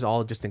 Like, this is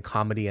all just in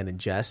comedy and in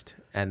jest,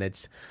 and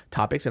it's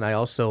topics. And I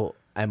also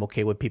am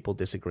okay with people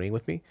disagreeing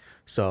with me.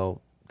 So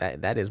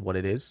that is what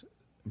it is.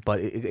 But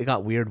it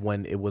got weird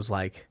when it was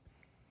like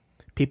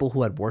people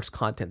who had worse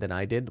content than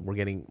I did were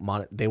getting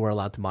they were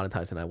allowed to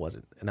monetize and I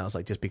wasn't. And I was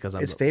like, just because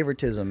It's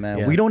favoritism, man.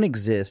 Yeah. We don't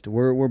exist.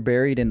 We're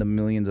buried in the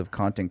millions of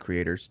content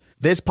creators.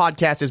 This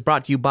podcast is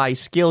brought to you by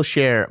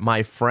Skillshare,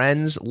 my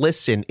friends.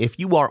 Listen, if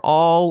you are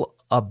all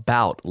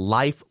about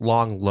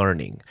lifelong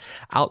learning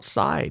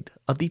outside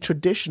of the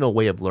traditional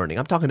way of learning,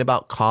 I'm talking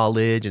about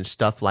college and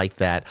stuff like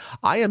that.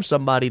 I am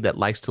somebody that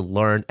likes to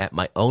learn at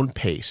my own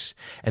pace.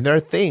 And there are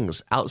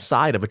things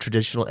outside of a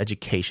traditional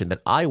education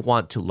that I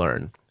want to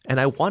learn, and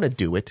I want to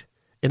do it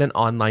in an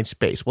online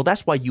space. Well,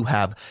 that's why you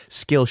have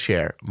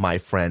Skillshare, my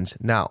friends.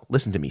 Now,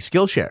 listen to me.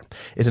 Skillshare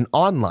is an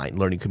online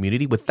learning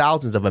community with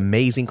thousands of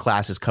amazing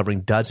classes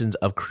covering dozens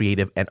of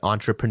creative and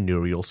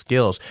entrepreneurial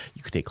skills.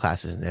 You can take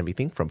classes in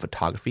everything from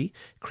photography,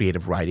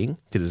 creative writing,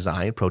 to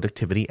design,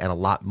 productivity, and a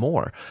lot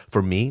more.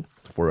 For me,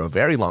 for a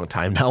very long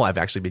time now, I've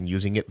actually been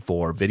using it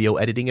for video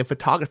editing and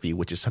photography,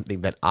 which is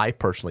something that I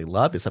personally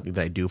love. It's something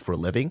that I do for a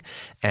living.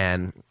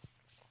 And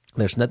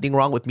there's nothing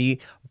wrong with me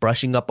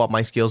brushing up on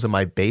my skills and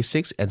my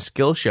basics, and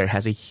Skillshare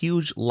has a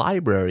huge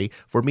library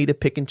for me to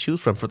pick and choose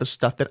from for the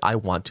stuff that I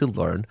want to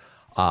learn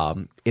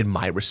in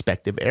my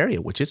respective area,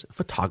 which is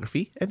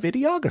photography and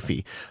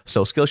videography.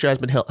 So Skillshare has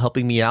been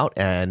helping me out,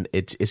 and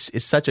it's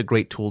such a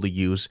great tool to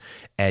use,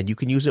 and you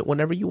can use it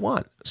whenever you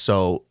want.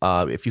 So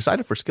if you sign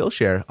up for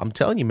Skillshare, I'm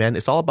telling you, man,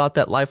 it's all about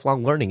that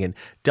lifelong learning and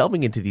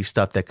delving into these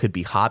stuff that could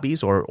be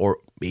hobbies or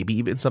maybe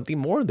even something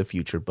more in the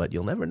future, but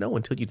you'll never know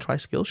until you try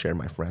Skillshare,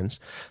 my friends.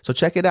 So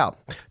check it out.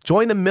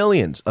 Join the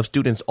millions of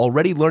students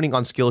already learning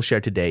on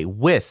Skillshare today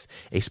with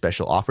a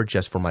special offer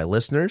just for my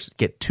listeners.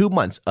 Get 2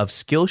 months of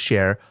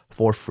Skillshare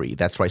for free.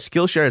 That's right.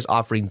 Skillshare is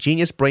offering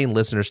Genius Brain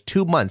listeners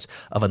 2 months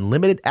of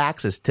unlimited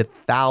access to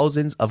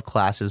thousands of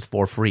classes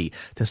for free.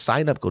 To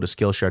sign up, go to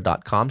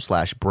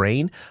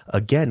Skillshare.com/brain.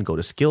 Again, go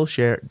to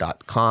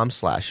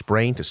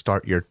Skillshare.com/brain to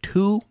start your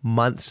 2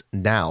 months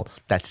now.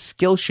 That's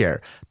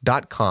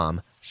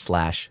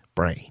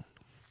Skillshare.com/brain.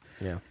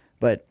 Yeah.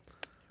 But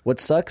what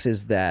sucks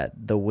is that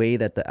the way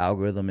that the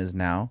algorithm is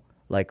now,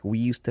 like, we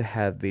used to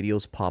have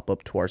videos pop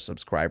up to our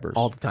subscribers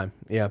All the time.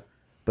 Yeah.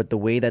 but the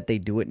way that they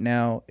do it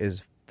now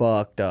is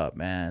fucked up,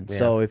 man. Yeah.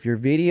 So if your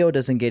video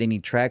doesn't get any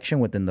traction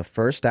within the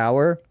first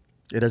hour,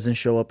 it doesn't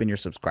show up in your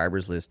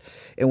subscribers list.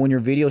 And when your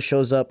video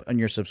shows up on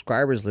your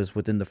subscribers list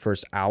within the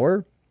first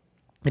hour,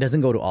 it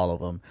doesn't go to all of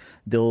them.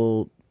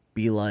 They'll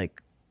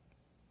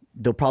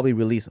probably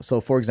release. So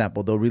for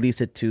example, they'll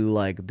release it to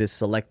like this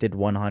selected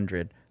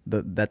 100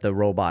 that the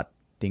robot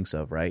thinks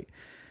of, right?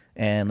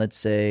 And let's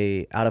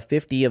say out of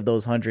 50 of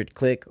those 100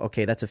 click,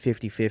 okay, that's a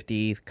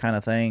 50-50 kind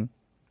of thing.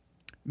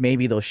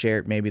 Maybe they'll share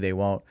it, maybe they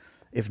won't.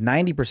 If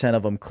 90%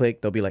 of them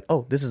click, they'll be like,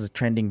 oh, this is a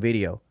trending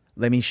video.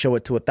 Let me show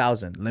it to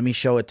 1,000. Let me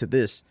show it to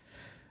this.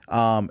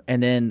 And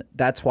then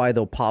that's why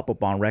they'll pop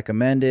up on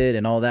recommended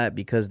and all that,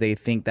 because they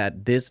think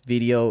that this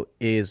video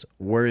is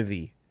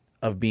worthy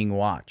of being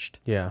watched.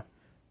 Yeah.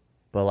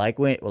 But like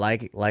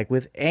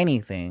with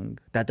anything,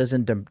 that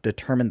doesn't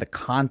determine the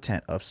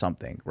content of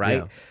something, right?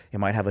 Yeah. It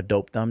might have a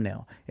dope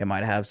thumbnail. It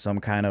might have some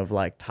kind of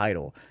like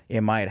title.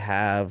 It might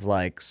have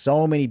like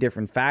so many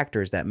different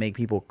factors that make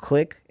people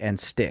click and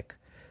stick.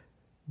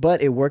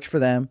 But it works for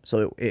them,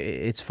 so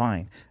it's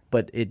fine.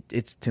 But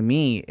it's to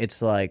me,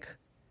 it's like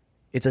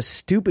it's a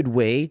stupid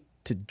way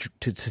to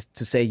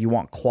say you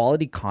want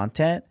quality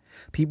content.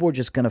 People are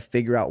just gonna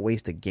figure out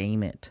ways to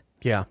game it.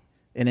 Yeah.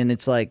 And then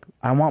it's like,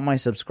 I want my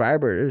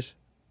subscribers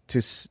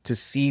to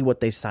see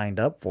what they signed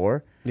up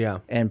for.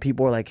 Yeah. And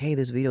people are like, hey,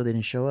 this video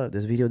didn't show up.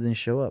 This video didn't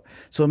show up.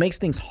 So it makes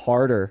things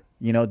harder,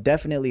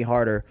 definitely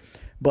harder.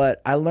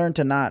 But I learned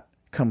to not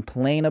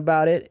complain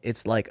about it.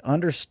 It's like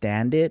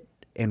understand it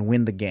and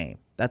win the game.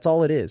 That's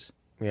all it is.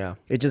 Yeah.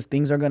 It just,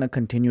 things are going to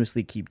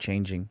continuously keep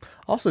changing.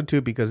 Also,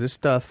 too, because this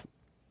stuff,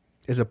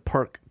 is a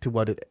perk to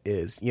what it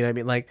is. You know what I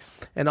mean? Like,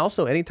 and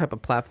also any type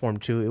of platform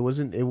too. It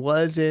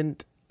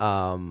wasn't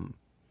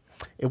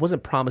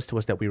promised to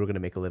us that we were going to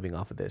make a living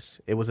off of this.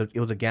 It was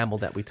a gamble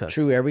that we took.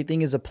 True,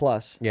 everything is a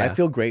plus. Yeah. I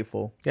feel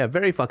grateful. Yeah,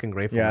 very fucking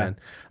grateful, man.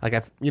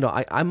 Like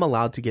I'm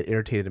allowed to get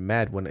irritated and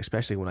mad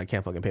especially when I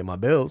can't fucking pay my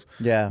bills.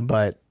 Yeah.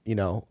 But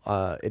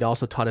it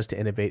also taught us to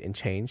innovate and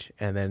change,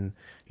 and then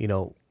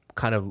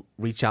kind of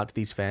reach out to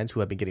these fans who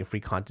have been getting free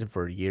content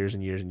for years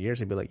and years and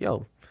years, and be like,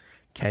 yo,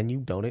 can you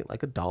donate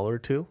like $1 or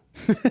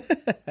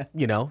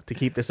 $2, to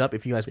keep this up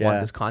if you guys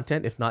want this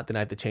content? If not, then I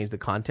have to change the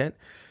content.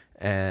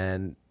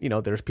 And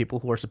there's people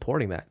who are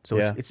supporting that, so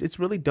it's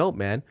really dope,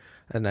 man.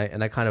 And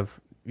I kind of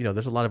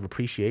there's a lot of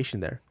appreciation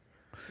there.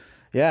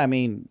 Yeah, I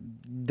mean,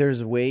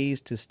 there's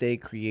ways to stay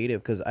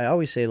creative, because I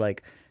always say,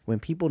 like, when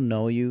people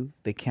know you,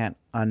 they can't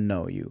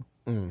unknow you.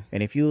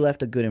 And if you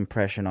left a good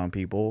impression on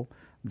people,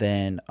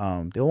 then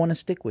they'll want to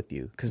stick with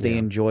you because they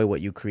enjoy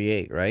what you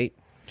create, right?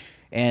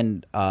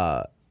 And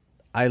I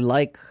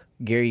like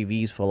Gary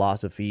Vee's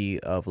philosophy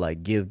of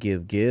like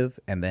give,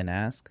 and then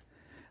ask.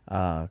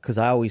 Because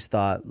I always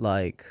thought,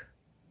 like,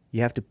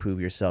 you have to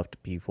prove yourself to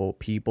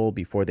people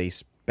before they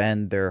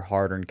spend their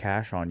hard-earned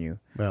cash on you.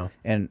 Yeah.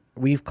 And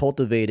we've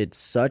cultivated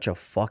such a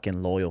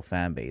fucking loyal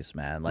fan base,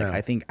 man. Like,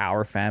 I think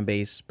our fan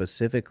base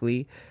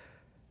specifically,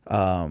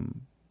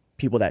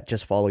 people that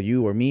just follow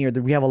you or me,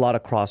 we have a lot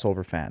of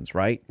crossover fans,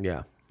 right?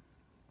 Yeah.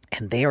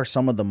 And they are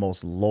some of the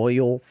most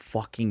loyal,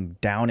 fucking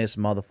downest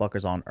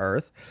motherfuckers on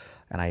earth.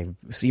 And I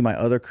see my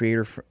other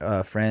creator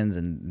friends,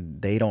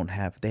 and they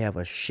have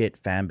a shit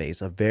fan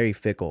base, a very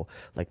fickle.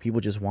 Like,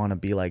 people just want to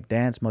be like,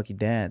 dance, monkey,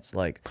 dance.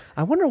 Like,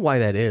 I wonder why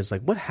that is.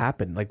 Like, what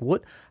happened? Like,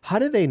 how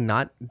do they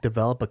not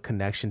develop a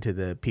connection to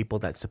the people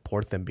that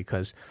support them?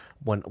 Because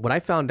when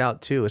I found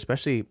out too,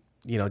 especially,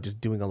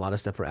 just doing a lot of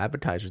stuff for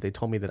advertisers, they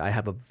told me that I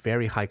have a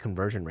very high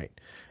conversion rate,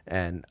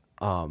 and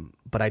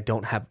but I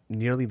don't have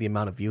nearly the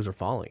amount of views or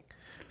following.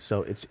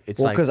 So it's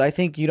like, because I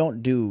think you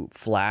don't do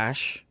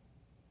flash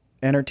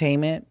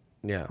entertainment,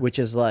 which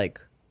is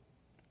like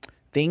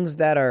things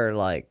that are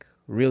like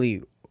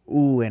really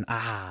ooh and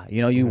ah,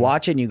 you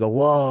watch it and you go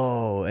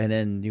whoa, and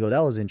then you go,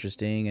 that was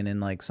interesting, and then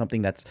like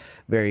something that's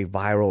very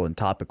viral and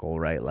topical,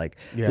 right? Like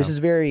this is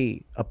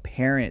very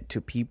apparent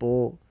to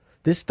people.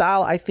 This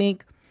style, I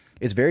think,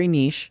 is very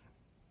niche,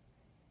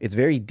 it's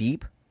very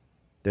deep,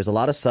 there's a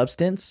lot of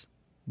substance,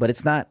 but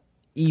it's not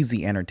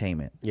easy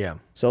entertainment.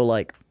 So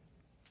like,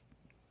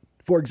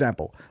 for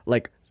example,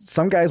 like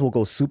some guys will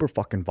go super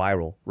fucking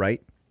viral,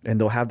 right? And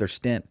they'll have their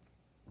stint.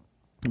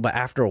 But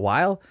after a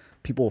while,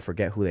 people will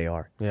forget who they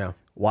are. Yeah.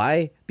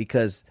 Why?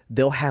 Because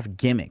they'll have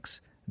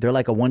gimmicks. They're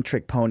like a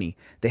one-trick pony.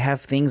 They have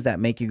things that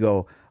make you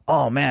go,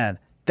 oh man,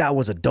 that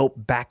was a dope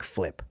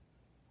backflip.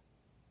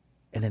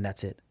 And then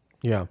that's it.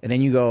 Yeah. And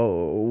then you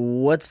go,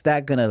 what's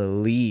that gonna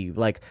leave?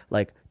 Like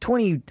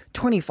 20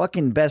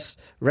 fucking best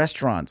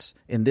restaurants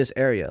in this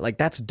area. Like,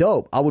 that's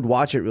dope. I would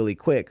watch it really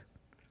quick.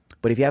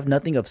 But if you have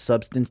nothing of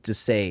substance to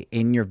say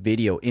in your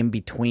video, in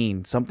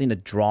between, something to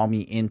draw me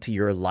into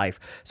your life,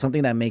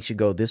 something that makes you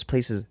go, this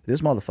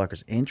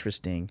motherfucker's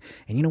interesting.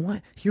 And you know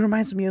what? He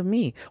reminds me of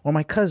me or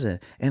my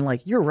cousin. And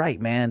like, you're right,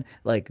 man.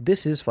 Like,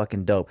 this is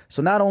fucking dope.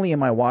 So not only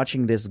am I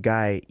watching this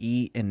guy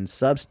eat and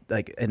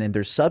then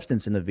there's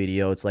substance in the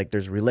video, it's like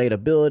there's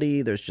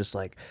relatability. There's just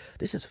like,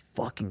 this is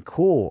fucking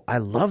cool. I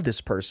love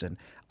this person.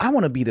 I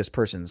want to be this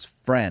person's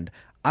friend.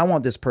 I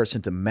want this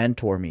person to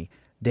mentor me.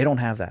 They don't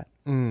have that.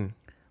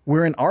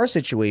 We're in our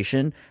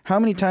situation, how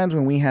many times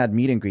when we had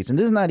meet and greets, and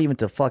this is not even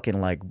to fucking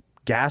like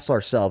gas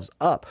ourselves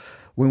up.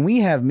 When we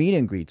have meet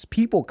and greets,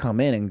 people come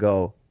in and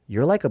go,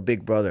 you're like a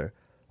big brother.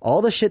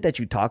 All the shit that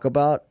you talk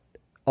about,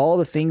 all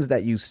the things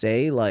that you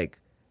say, like,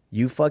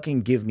 you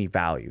fucking give me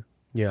value.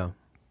 Yeah.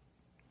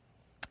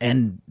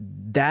 And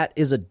that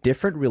is a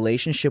different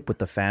relationship with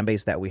the fan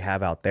base that we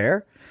have out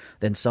there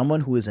than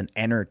someone who is an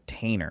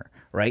entertainer,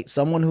 right?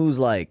 Someone who's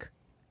like,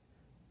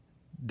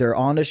 they're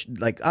on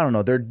like, I don't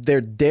know, they're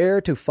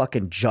there to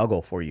fucking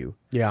juggle for you.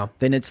 Yeah.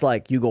 Then it's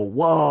like you go,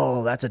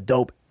 whoa, that's a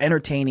dope,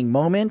 entertaining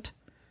moment,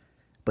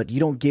 but you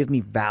don't give me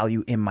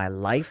value in my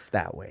life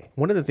that way.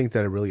 One of the things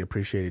that I really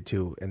appreciated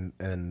too,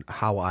 and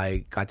how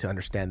I got to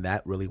understand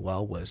that really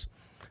well, was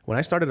when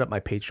I started up my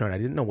Patreon, I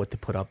didn't know what to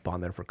put up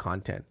on there for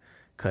content,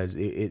 because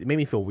it made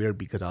me feel weird,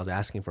 because I was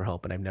asking for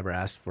help, and I've never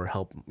asked for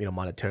help,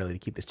 monetarily to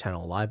keep this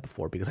channel alive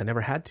before, because I never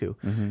had to.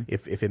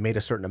 If it made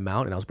a certain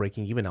amount and I was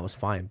breaking even, I was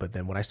fine. But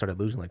then when I started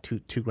losing like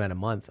two grand a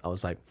month, I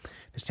was like,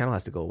 this channel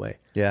has to go away.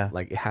 Yeah.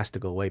 Like, it has to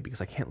go away,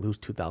 because I can't lose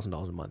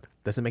 $2,000 a month.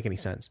 Doesn't make any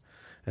sense.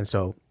 And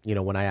so,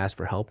 when I asked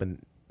for help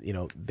and,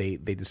 they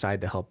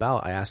decided to help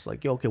out, I asked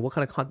like, yo, okay, what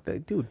kind of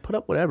content? Dude, put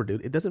up whatever,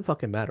 dude. It doesn't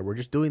fucking matter. We're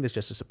just doing this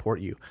just to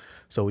support you.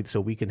 So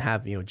we can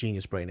have,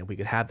 Genius Brain, and we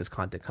could have this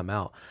content come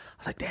out. I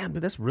was like, damn,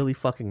 dude, that's really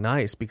fucking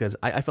nice, because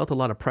I felt a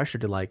lot of pressure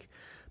to like,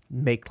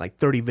 make like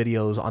 30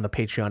 videos on the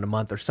Patreon a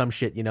month or some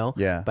shit, you know?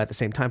 Yeah. But at the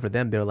same time, for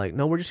them, they're like,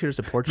 no, we're just here to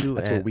support you.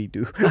 That's what we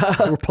do.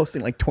 We're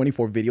posting like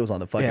 24 videos on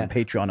the fucking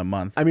Patreon a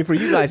month. I mean, for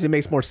you guys, it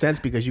makes more sense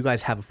because you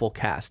guys have a full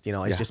cast. You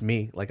know, it's just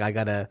me. Like, I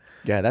gotta.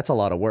 Yeah, that's a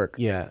lot of work.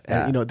 Yeah.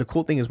 And, you know, the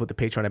cool thing is with the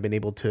Patreon, I've been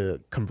able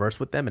to converse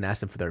with them and ask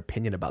them for their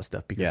opinion about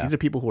stuff because these are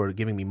people who are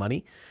giving me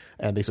money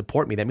and they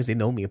support me. That means they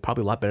know me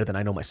probably a lot better than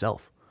I know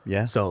myself.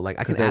 Yeah. So, like,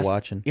 I can they're ask.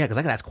 Watching. Yeah, because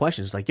I can ask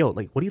questions like, yo,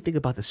 like, what do you think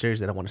about the series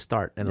that I want to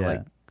start? And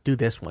like, do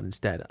this one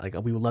instead. Like,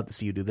 we would love to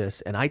see you do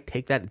this. And I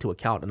take that into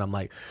account and I'm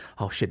like,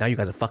 oh shit, now you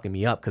guys are fucking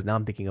me up because now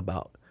I'm thinking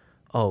about,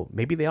 oh,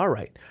 maybe they are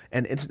right.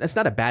 And it's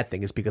not a bad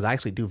thing. It's because I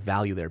actually do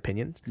value their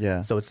opinions.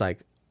 Yeah. So it's like,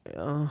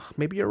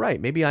 maybe you're right.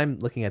 Maybe I'm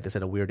looking at this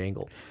at a weird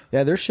angle.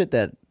 Yeah, there's shit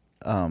that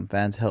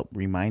fans help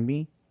remind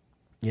me.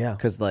 Yeah.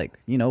 Because, like,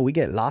 you know, we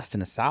get lost in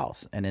the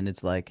sauce. And then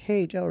it's like,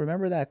 hey, Joe,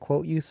 remember that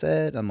quote you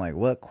said? I'm like,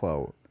 what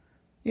quote?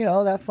 You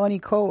know, that funny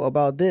quote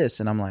about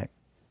this. And I'm like,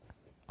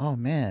 oh,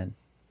 man,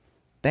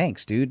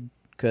 thanks, dude.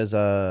 Because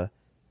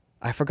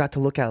I forgot to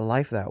look at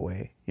life that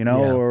way, you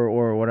know,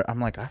 or what?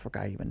 I'm like, I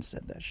forgot you even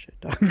said that shit,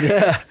 dog.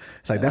 Yeah.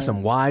 It's like, that's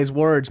some wise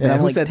words, man.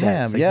 Who like, said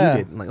that? It's like,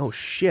 you did. I'm like, oh,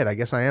 shit, I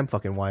guess I am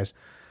fucking wise.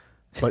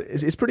 But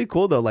it's pretty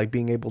cool, though, like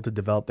being able to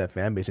develop that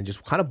fan base and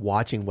just kind of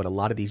watching what a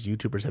lot of these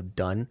YouTubers have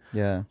done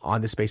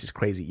on this space is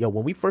crazy. Yo,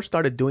 when we first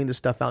started doing this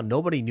stuff out,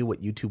 nobody knew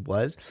what YouTube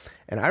was.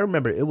 And I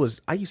remember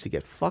I used to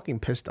get fucking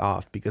pissed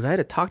off because I had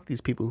to talk to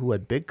these people who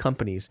had big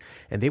companies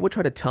and they would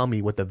try to tell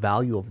me what the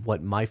value of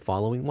what my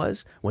following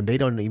was when they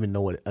don't even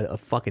know what a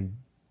fucking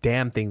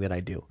damn thing that I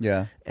do.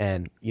 Yeah.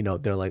 And, you know,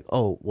 they're like,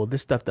 oh, well,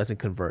 this stuff doesn't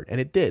convert.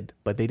 And it did,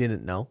 but they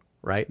didn't know,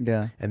 right?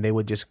 Yeah. And they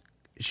would just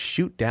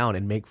shoot down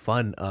and make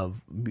fun of,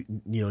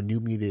 you know, new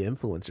media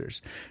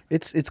influencers.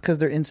 It's because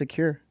they're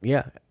insecure.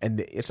 Yeah.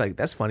 And it's like,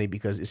 that's funny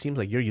because it seems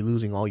like you're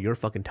losing all your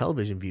fucking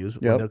television views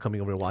when they're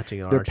coming over and watching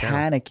it on our channel.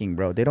 They're panicking,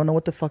 bro. They don't know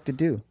what the fuck to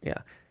do. Yeah.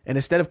 And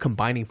instead of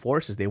combining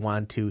forces, they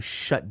want to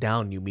shut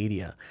down new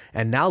media.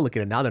 And now look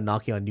at it. Now they're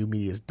knocking on new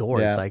media's door.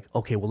 Yeah. It's like,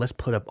 okay, well, let's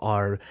put up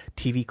our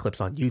TV clips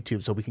on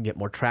YouTube so we can get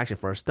more traction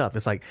for our stuff.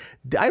 It's like,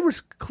 I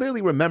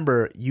clearly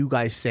remember you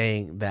guys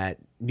saying that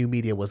new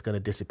media was going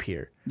to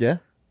disappear. Yeah.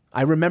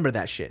 I remember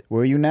that shit.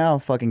 Where are you now,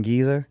 fucking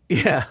geezer?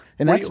 Yeah.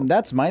 And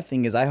that's my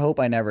thing is I hope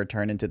I never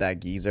turn into that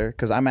geezer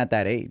because I'm at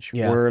that age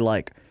where,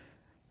 like,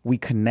 we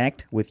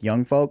connect with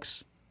young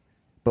folks,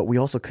 but we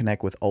also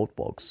connect with old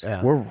folks.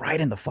 Yeah. We're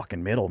right in the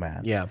fucking middle,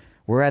 man. Yeah.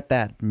 We're at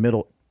that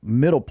middle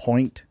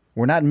point.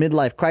 We're not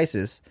midlife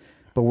crisis,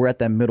 but we're at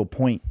that middle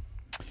point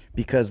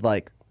because,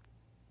 like,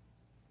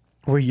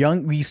 we're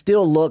young. We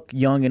still look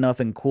young enough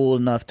and cool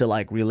enough to,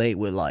 like, relate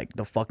with, like,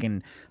 the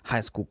fucking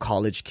high school,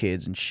 college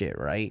kids and shit,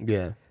 right?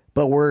 Yeah.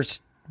 But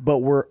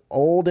we're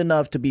old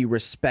enough to be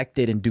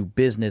respected and do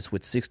business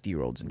with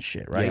 60-year-olds and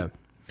shit, right?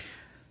 Yeah.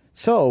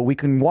 So we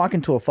can walk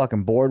into a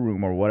fucking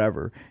boardroom or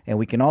whatever, and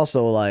we can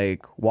also,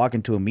 like, walk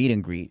into a meet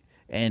and greet,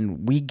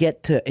 and we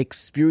get to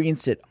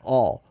experience it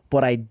all.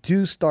 But I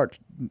do start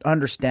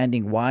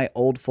understanding why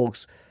old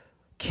folks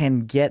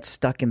can get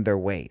stuck in their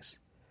ways.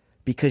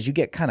 Because you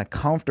get kind of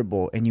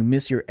comfortable and you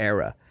miss your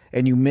era.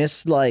 And you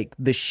miss, like,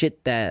 the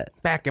shit that...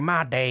 Back in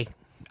my day.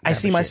 I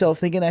see myself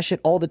thinking that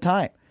shit all the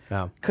time.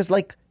 Yeah. Because,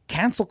 like,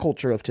 cancel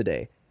culture of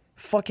today,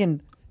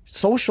 fucking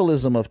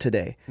socialism of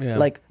today,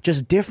 like,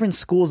 just different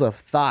schools of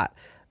thought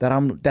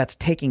that's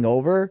taking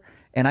over.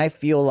 And I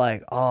feel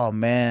like, oh,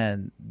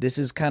 man, this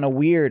is kind of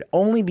weird.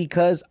 Only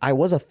because I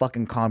was a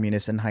fucking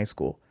communist in high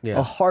school. Yeah.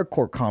 A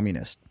hardcore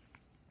communist.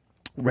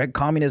 Read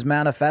Communist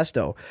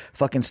Manifesto.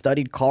 Fucking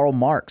studied Karl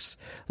Marx.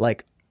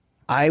 Like,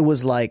 I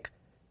was, like,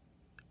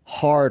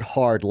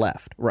 hard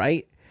left,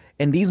 right?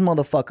 And these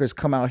motherfuckers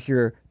come out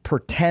here,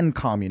 pretend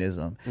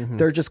communism. Mm-hmm.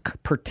 They're just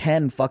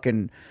pretend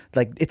fucking,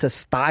 like, it's a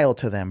style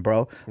to them,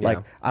 bro. Yeah. Like,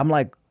 I'm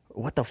like,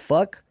 what the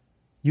fuck?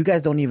 You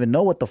guys don't even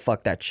know what the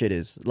fuck that shit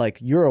is. Like,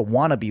 you're a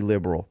wannabe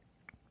liberal.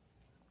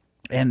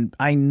 And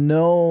I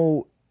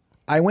know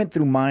I went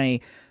through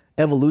my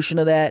evolution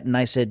of that, and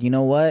I said, you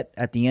know what?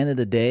 At the end of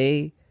the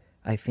day,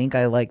 I think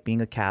I like being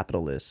a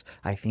capitalist.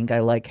 I think I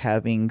like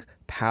having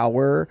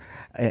power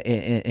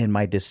in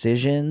my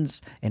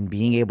decisions and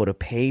being able to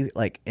pay,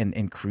 like,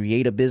 and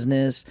create a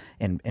business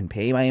and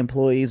pay my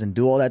employees and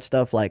do all that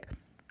stuff. Like,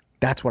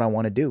 that's what I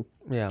want to do.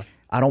 Yeah.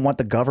 I don't want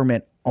the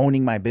government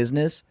owning my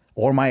business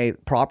or my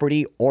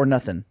property or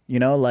nothing. You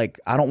know,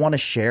 like, I don't want a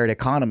shared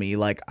economy.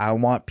 Like, I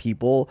want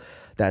people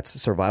that's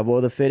survival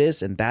of the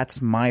fittest, and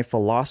that's my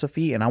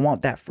philosophy, and I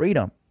want that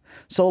freedom.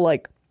 So,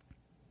 like,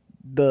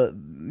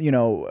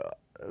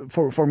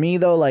 for me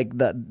though, like,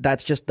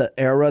 that's just the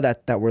era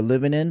that we're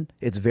living in.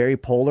 It's very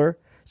polar.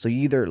 So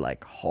you either,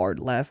 like, hard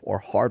left or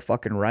hard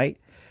fucking right.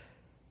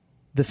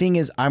 The thing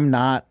is, I'm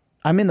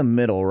in the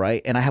middle,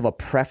 right? And I have a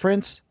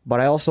preference, but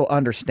I also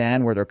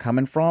understand where they're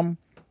coming from.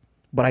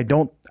 But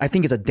I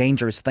think it's a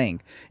dangerous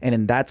thing.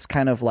 And that's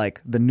kind of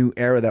like the new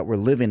era that we're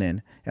living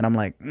in. And I'm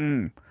like,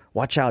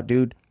 watch out,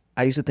 dude.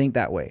 I used to think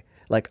that way.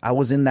 Like, I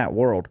was in that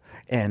world,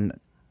 and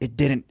it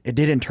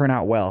didn't turn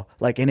out well.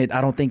 Like, I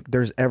don't think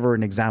there's ever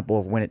an example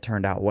of when it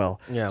turned out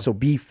well. Yeah. So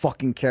be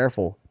fucking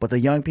careful. But the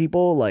young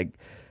people, like,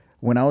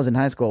 when I was in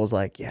high school, I was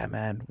like, yeah,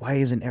 man, why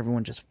isn't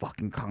everyone just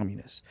fucking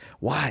communist?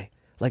 Why?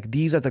 Like,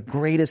 these are the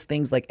greatest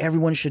things. Like,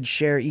 everyone should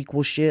share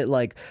equal shit.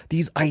 Like,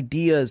 these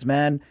ideas,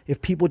 man,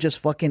 if people just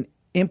fucking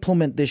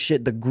implement this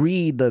shit, the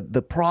greed,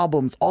 the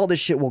problems, all this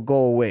shit will go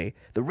away.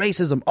 The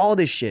racism, all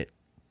this shit.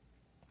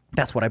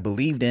 That's what I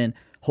believed in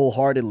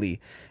wholeheartedly.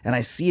 And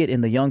I see it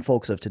in the young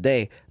folks of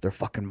today. They're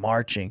fucking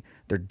marching.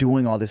 They're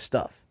doing all this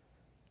stuff.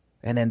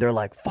 And then they're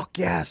like, fuck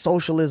yeah,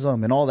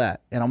 socialism and all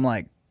that. And I'm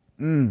like,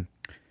 damn,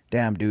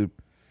 dude,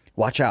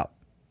 watch out.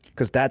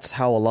 Because that's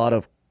how a lot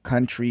of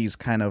countries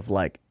kind of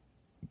like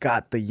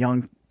got the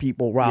young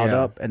people riled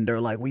up. And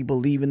they're like, we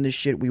believe in this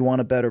shit. We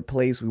want a better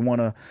place. We want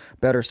a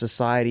better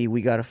society.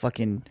 We got to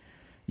fucking,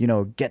 you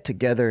know, get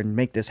together and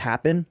make this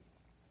happen.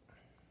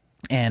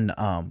 And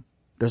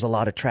there's a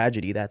lot of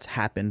tragedy that's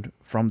happened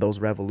from those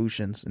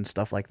revolutions and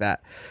stuff like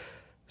that.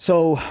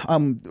 So, I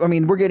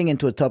mean, we're getting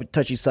into a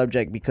touchy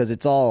subject because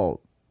it's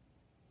all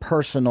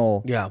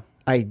personal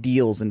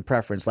ideals and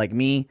preference. Like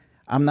me,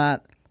 I'm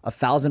not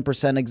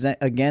 1,000%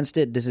 against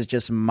it. This is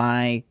just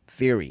my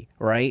theory,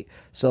 right?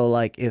 So,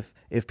 like,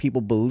 if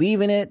people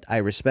believe in it, I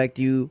respect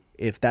you.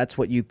 If that's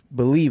what you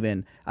believe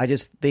in, I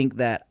just think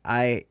that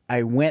I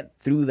went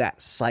through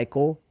that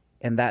cycle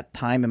and that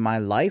time in my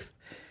life,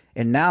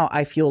 and now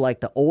I feel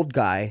like the old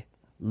guy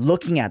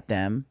looking at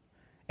them,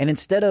 and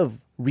instead of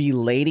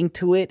relating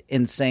to it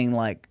and saying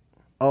like,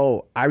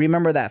 oh, I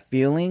remember that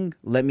feeling,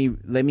 let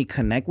me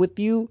connect with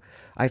you,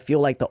 I feel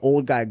like the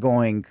old guy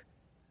going,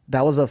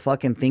 that was a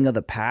fucking thing of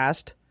the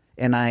past,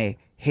 and I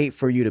hate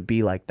for you to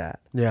be like that.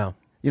 Yeah.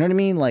 You know what I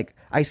mean? Like,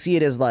 I see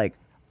it as like,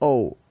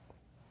 oh,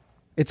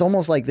 it's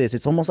almost like this.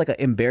 It's almost like an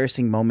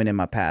embarrassing moment in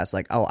my past.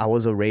 Like, oh, I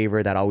was a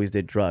raver that always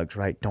did drugs,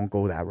 right? Don't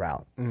go that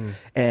route.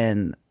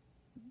 And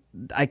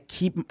I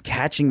keep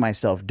catching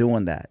myself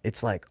doing that.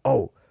 It's like,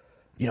 oh,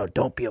 you know,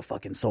 don't be a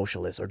fucking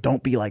socialist, or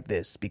don't be like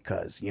this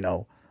because, you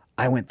know,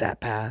 I went that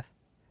path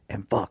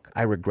and fuck,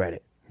 I regret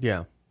it.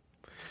 Yeah.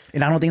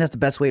 And I don't think that's the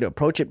best way to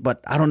approach it,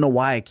 but I don't know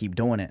why I keep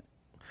doing it.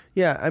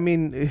 Yeah, I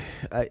mean,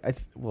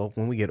 well,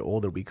 when we get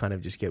older, we kind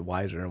of just get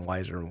wiser and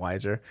wiser and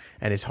wiser,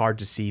 and it's hard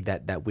to see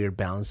that weird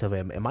balance of,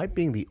 am I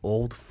being the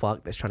old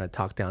fuck that's trying to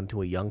talk down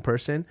to a young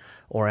person,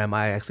 or am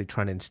I actually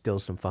trying to instill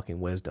some fucking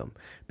wisdom?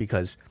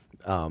 Because,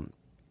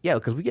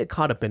 because we get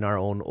caught up in our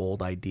own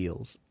old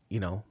ideals, you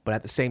know. But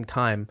at the same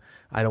time,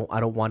 I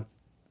don't want,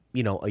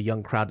 you know, a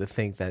young crowd to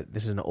think that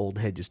this is an old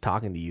head just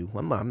talking to you.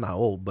 I'm not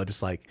old, but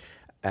it's like,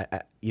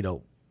 you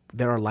know,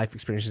 there are life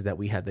experiences that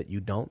we had that you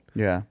don't.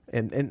 Yeah.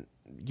 And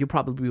you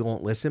probably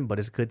won't listen, but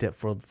it's good that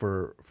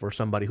for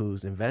somebody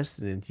who's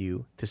invested into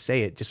you to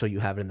say it, just so you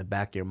have it in the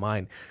back of your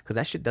mind, because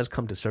that shit does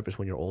come to surface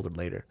when you're older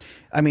later.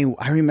 I mean,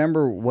 I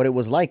remember what it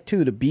was like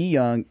too to be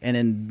young, and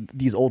then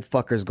these old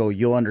fuckers go,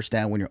 "You'll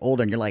understand when you're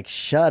older," and you're like,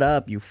 "Shut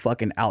up, you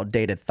fucking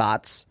outdated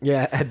thoughts."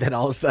 Yeah, and then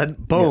all of a sudden,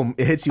 boom,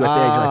 it hits you at the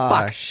age. You're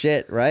like, "Fuck,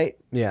 shit," right?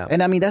 Yeah.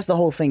 And I mean, that's the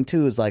whole thing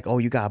too. Is like, oh,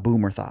 you got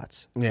boomer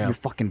thoughts. Yeah, you're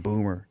fucking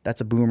boomer.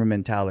 That's a boomer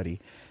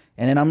mentality.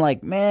 And then I'm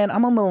like, man,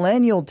 I'm a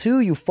millennial too,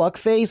 you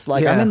fuckface.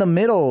 Like, I'm in the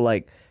middle.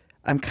 Like,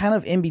 I'm kind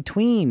of in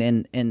between,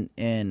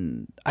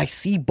 and I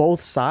see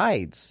both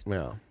sides.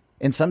 Yeah.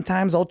 And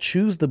sometimes I'll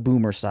choose the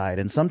boomer side,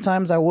 and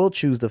sometimes I will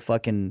choose the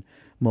fucking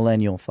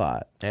millennial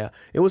thought. Yeah.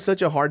 It was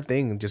such a hard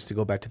thing, just to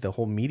go back to the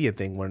whole media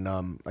thing, when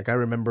like, I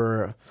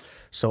remember,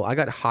 so I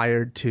got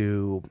hired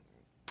to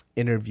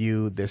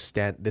interview this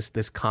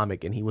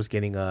comic, and he was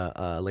getting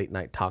a late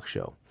night talk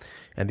show,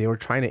 and they were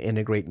trying to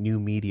integrate new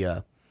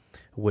media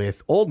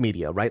with old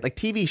media, right? Like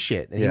TV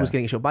shit. And he was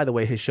getting a show. By the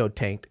way, his show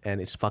tanked,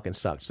 and it's fucking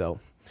sucked. So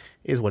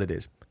it is what it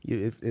is.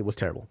 It was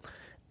terrible.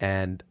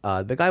 And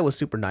the guy was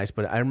super nice,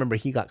 but I remember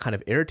he got kind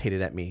of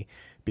irritated at me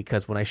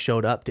because when I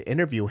showed up to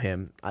interview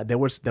him, there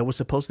was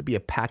supposed to be a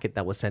packet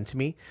that was sent to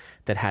me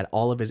that had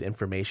all of his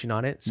information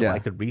on it, so I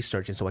could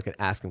research and so I could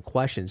ask him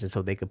questions, and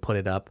so they could put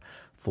it up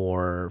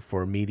for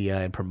media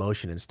and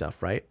promotion and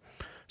stuff, right?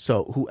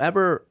 So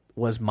whoever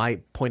was my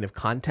point of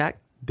contact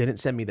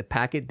didn't send me the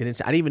packet. I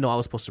didn't even know I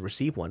was supposed to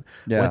receive one.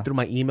 Went through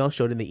my email,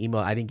 showed in the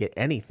email, I didn't get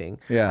anything.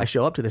 I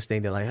show up to this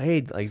thing, they're like,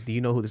 hey, like, do you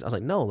know who this? I was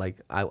like, no, like,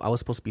 I was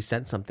supposed to be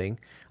sent something.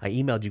 I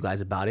emailed you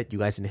guys about it. You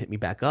guys didn't hit me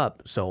back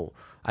up, so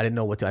I didn't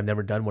know what to. I've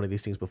never done one of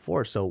these things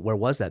before, so where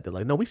was that? They're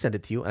like, no, we sent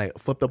it to you. And I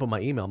flipped open my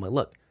email. I'm like,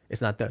 look,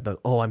 it's not there. They're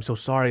like, oh, I'm so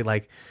sorry.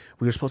 Like,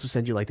 we were supposed to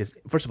send you like this.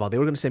 First of all, they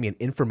were going to send me an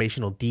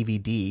informational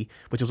DVD,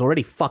 which was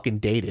already fucking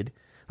dated.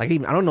 Like, I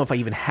don't know if I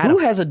even had. Who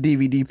has a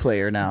DVD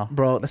player now,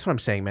 bro? That's what I'm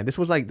saying, man. This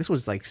was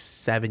like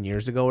 7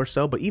 years ago or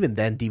so. But even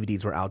then,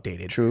 DVDs were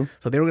outdated. True.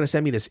 So they were gonna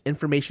send me this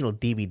informational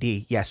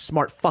DVD. Yeah,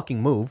 smart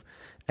fucking move.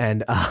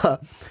 And I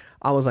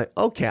was like,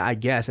 okay, I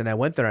guess. And I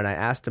went there and I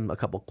asked him a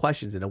couple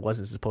questions, and it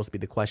wasn't supposed to be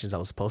the questions I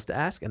was supposed to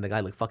ask. And the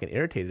guy like fucking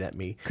irritated at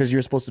me because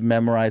you're supposed to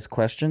memorize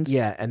questions.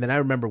 Yeah. And then I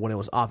remember when it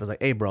was off, I was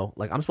like, hey, bro,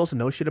 like, I'm supposed to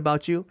know shit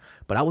about you,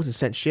 but I wasn't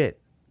sent shit.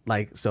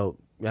 Like, so.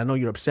 I know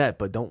you're upset,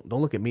 but don't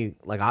look at me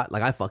like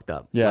I fucked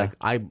up. Yeah.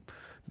 Like,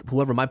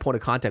 whoever my point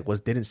of contact was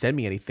didn't send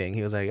me anything.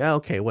 He was like, oh,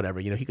 okay, whatever.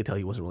 You know, he could tell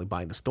he wasn't really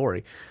buying the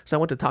story. So I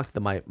went to talk to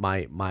my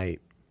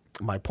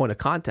my point of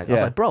contact. I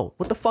was like, bro,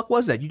 what the fuck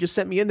was that? You just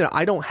sent me in there.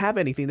 I don't have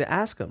anything to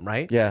ask him,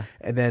 right? Yeah.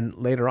 And then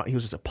later on, he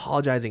was just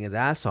apologizing his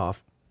ass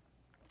off.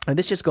 And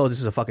this just goes,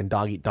 this is a fucking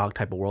dog eat dog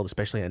type of world,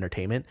 especially in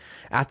entertainment.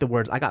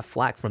 Afterwards, I got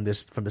flack from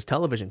this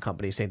television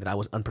company saying that I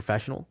was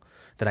unprofessional,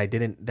 that I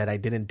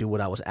didn't do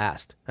what I was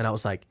asked. And I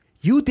was like,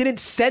 you didn't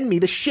send me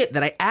the shit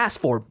that I asked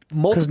for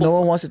multiple. Because no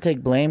one wants to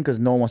take blame because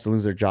no one wants to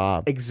lose their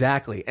job.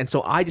 Exactly. And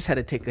so I just had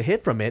to take a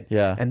hit from it.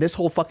 Yeah. And this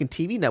whole fucking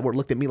TV network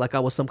looked at me like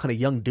I was some kind of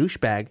young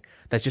douchebag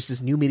that's just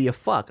this new media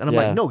fuck. And I'm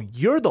like, no,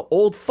 you're the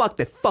old fuck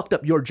that fucked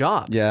up your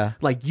job. Yeah.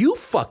 Like, you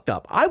fucked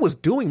up. I was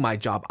doing my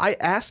job. I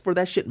asked for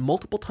that shit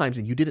multiple times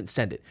and you didn't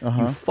send it.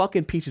 You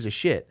fucking pieces of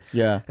shit.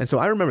 Yeah. And so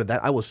I remember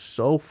that. I was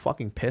so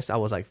fucking pissed. I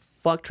was like,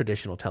 fuck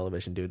traditional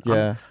television, dude.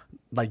 Yeah.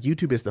 Like,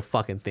 YouTube is the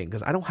fucking thing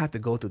because I don't have to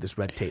go through this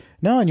red tape.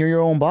 No, and you're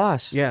your own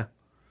boss. Yeah.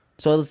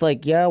 So it's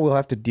like, yeah, we'll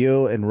have to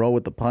deal and roll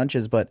with the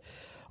punches, but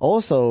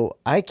also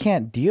I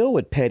can't deal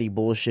with petty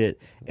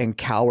bullshit and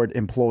coward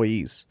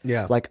employees.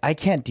 Yeah. Like, I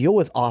can't deal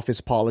with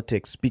office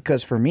politics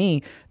because for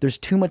me, there's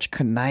too much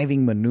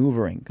conniving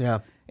maneuvering. Yeah.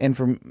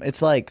 And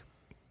it's like,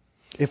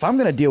 if I'm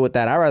gonna deal with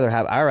that, I'd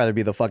rather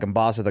be the fucking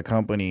boss of the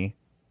company.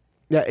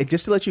 Yeah,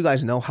 just to let you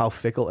guys know how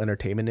fickle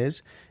entertainment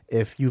is.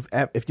 If you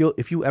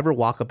ever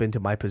walk up into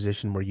my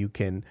position where you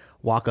can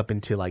walk up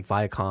into like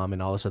Viacom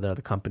and all this other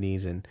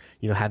companies and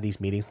have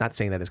these meetings, not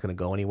saying that it's going to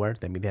go anywhere.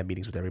 They have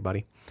meetings with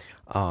everybody.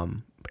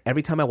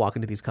 Every time I walk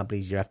into these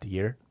companies year after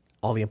year,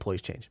 all the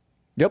employees change.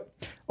 Yep.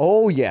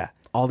 Oh yeah.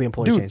 All the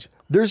employees change.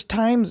 There's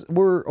times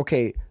where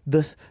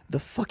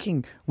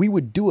we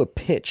would do a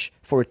pitch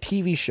for a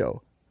TV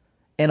show,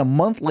 and a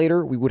month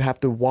later we would have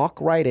to walk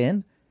right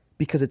in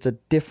because it's a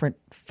different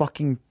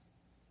fucking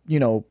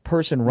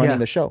person running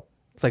the show.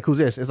 It's like, who's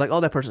this? It's like, oh,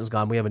 that person's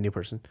gone. We have a new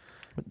person.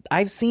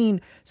 I've seen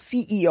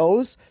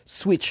CEOs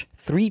switch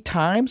 3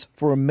 times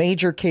for a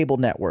major cable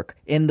network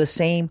in the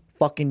same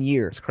fucking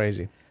year. It's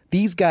crazy.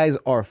 These guys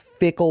are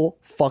fickle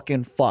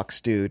fucking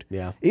fucks, dude.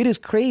 Yeah. It is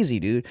crazy,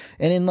 dude.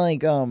 And in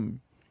like,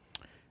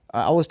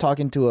 I was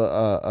talking to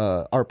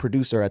our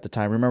producer at the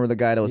time. Remember the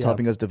guy that was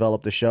helping us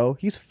develop the show?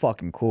 He's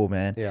fucking cool,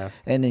 man. Yeah.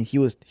 And then he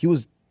was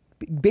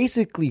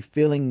basically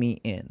filling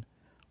me in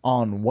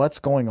on what's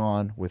going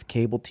on with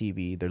cable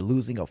TV. They're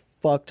losing a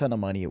fuck ton of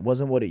money. It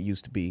wasn't what it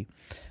used to be.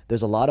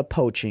 There's a lot of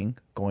poaching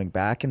going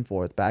back and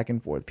forth.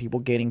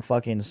 People getting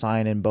fucking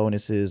sign-in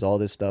bonuses, all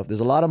this stuff. There's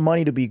a lot of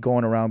money to be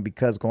going around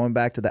because going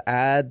back to the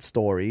ad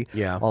story,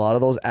 a lot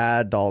of those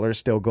ad dollars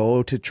still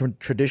go to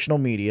traditional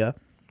media.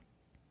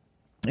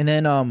 And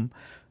then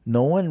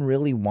no one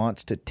really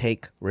wants to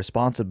take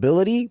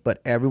responsibility,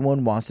 but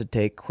everyone wants to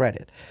take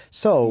credit.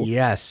 So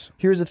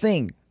here's the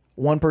thing.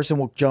 One person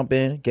will jump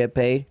in, get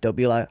paid. They'll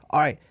be like, all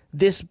right,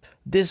 this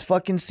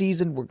fucking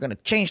season, we're going to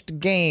change the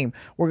game.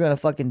 We're going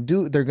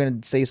to they're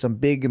going to say some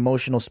big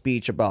emotional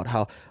speech about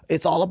how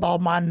it's all about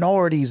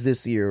minorities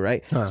this year,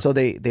 right? So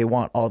they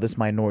want all this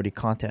minority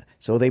content.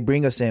 So they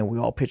bring us in. We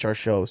all pitch our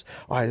shows.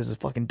 All right, this is a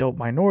fucking dope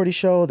minority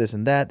show, this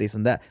and that.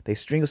 They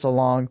string us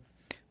along.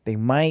 They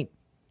might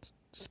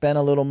spend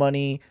a little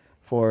money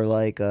for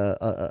like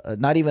a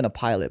not even a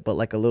pilot, but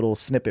like a little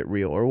snippet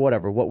reel or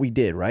whatever, what we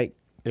did, right?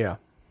 Yeah.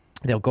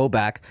 They'll go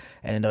back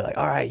and they're like,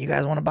 all right, you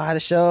guys want to buy the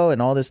show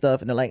and all this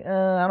stuff. And they're like,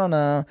 I don't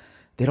know.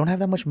 They don't have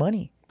that much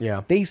money.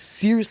 Yeah. They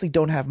seriously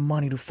don't have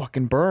money to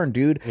fucking burn,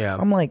 dude. Yeah.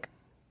 I'm like,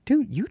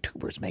 dude,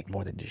 YouTubers make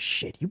more than this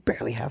shit. You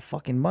barely have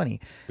fucking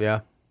money. Yeah.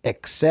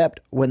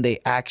 Except when they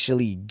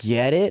actually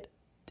get it,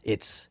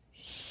 it's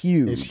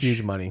huge. It's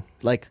huge money.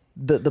 Like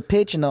the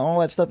pitch and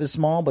all that stuff is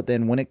small, but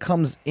then when it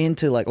comes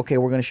into like, okay,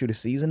 we're going to shoot a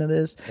season of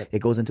this, it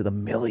goes into the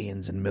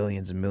millions and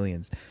millions and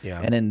millions.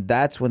 Yeah. And then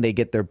that's when they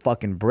get their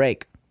fucking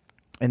break.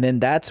 And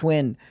then that's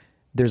when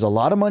there's a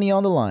lot of money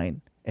on the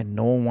line and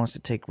no one wants to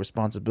take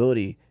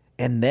responsibility.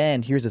 And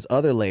then here's this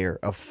other layer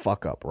of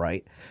fuck up,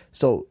 right?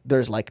 So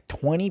there's like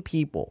 20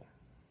 people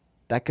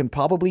that can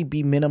probably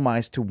be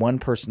minimized to one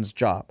person's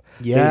job.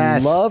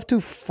 Yes. They love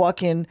to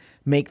fucking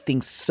make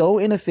things so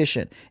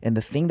inefficient. And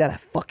the thing that I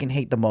fucking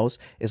hate the most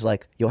is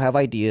like, you'll have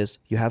ideas,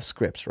 you have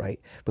scripts, right?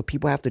 But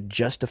people have to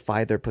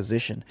justify their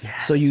position.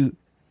 Yes.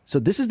 So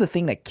this is the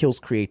thing that kills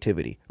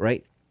creativity,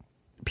 right?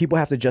 People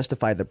have to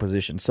justify their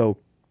position. So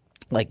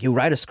like you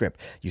write a script,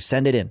 you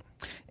send it in,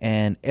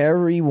 and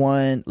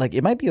everyone, like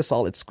it might be a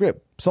solid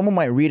script. Someone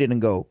might read it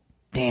and go,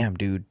 damn,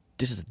 dude,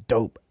 this is a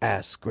dope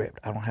ass script.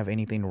 I don't have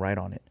anything to write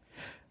on it.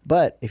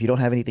 But if you don't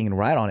have anything to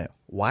write on it,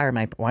 why am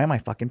I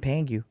fucking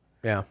paying you?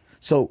 Yeah.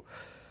 So,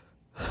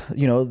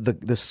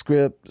 the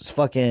script's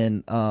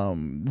fucking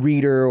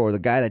reader or the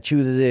guy that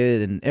chooses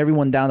it and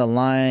everyone down the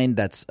line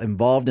that's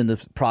involved in the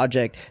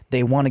project,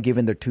 they want to give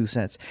in their 2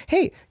 cents.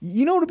 Hey,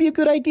 you know what would be a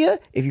good idea?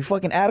 If you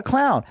fucking add a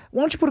clown.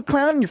 Why don't you put a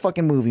clown in your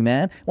fucking movie,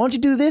 man? Why don't you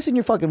do this in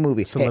your fucking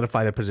movie?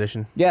 Solidify their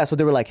position. Yeah, so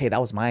they were like, hey,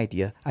 that was my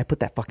idea. I put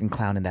that fucking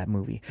clown in that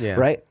movie. Yeah.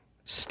 Right?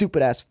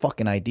 Stupid ass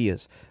fucking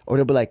ideas. Or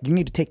they'll be like, you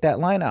need to take that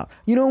line out.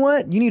 You know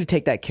what? You need to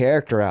take that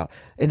character out.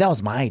 And that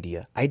was my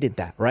idea. I did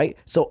that, right?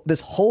 So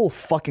this whole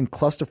fucking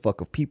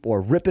clusterfuck of people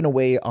are ripping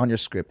away on your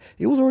script.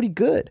 It was already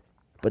good.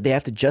 but they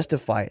have to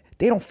justify it.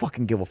 They don't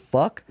fucking give a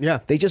fuck. Yeah.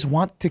 They just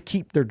want to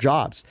keep their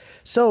jobs.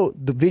 So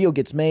the video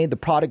gets made, the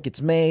product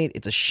gets made.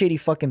 It's a shitty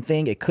fucking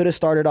thing. It could have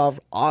started off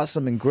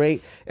awesome and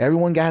great.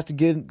 Everyone has to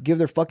give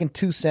their fucking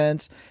 2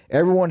 cents.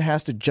 Everyone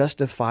has to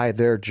justify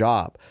their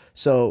job.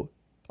 So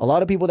a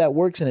lot of people that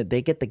works in it,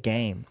 they get the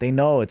game. They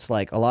know it's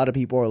like a lot of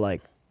people are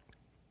like,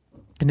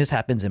 and this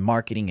happens in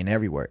marketing and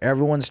everywhere.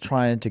 Everyone's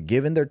trying to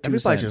give in their 2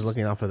 cents. Everybody's just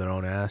looking out for their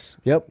own ass.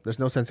 Yep. There's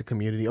no sense of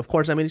community. Of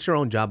course, I mean, it's your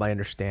own job. I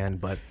understand,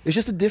 but it's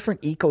just a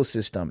different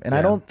ecosystem. And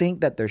I don't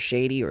think that they're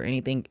shady or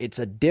anything. It's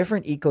a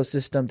different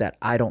ecosystem that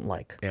I don't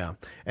like. Yeah.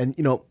 And,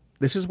 you know,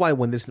 this is why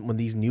when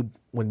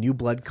new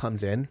blood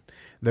comes in,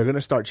 they're going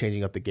to start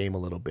changing up the game a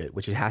little bit,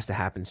 which it has to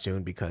happen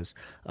soon because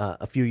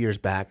a few years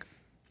back,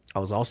 I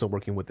was also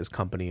working with this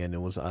company and it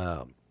was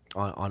on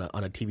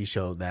a TV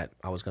show that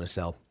I was going to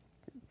sell.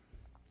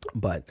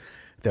 But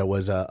there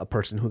was a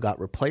person who got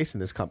replaced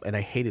in this company, and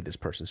I hated this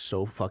person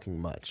so fucking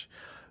much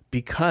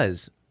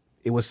because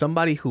it was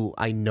somebody who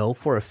I know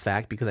for a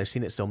fact because I've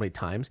seen it so many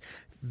times.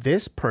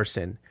 This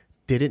person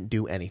didn't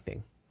do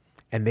anything,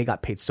 and they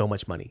got paid so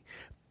much money.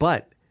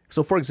 But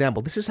so, for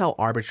example, this is how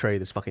arbitrary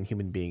this fucking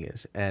human being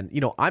is, and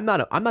you know, I'm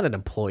not an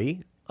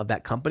employee of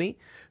that company,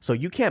 so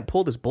you can't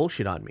pull this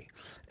bullshit on me.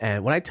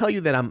 And when I tell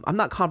you that I'm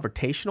not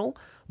confrontational,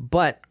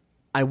 but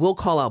I will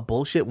call out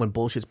bullshit when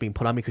bullshit's being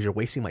put on me because you're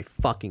wasting my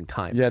fucking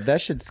time. Yeah,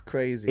 that shit's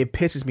crazy. It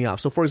pisses me off.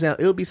 So, for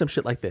example, it'll be some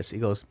shit like this. He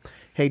goes,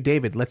 "Hey,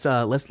 David, let's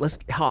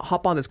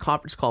hop on this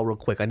conference call real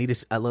quick. I need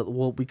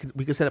to.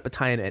 We could set up a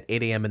time at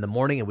 8 a.m. in the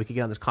morning, and we could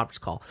get on this conference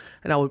call."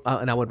 And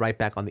I would write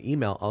back on the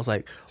email. I was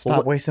like,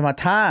 "Stop wasting my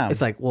time."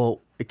 It's like,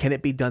 well, can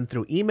it be done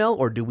through email,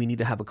 or do we need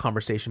to have a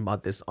conversation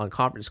about this on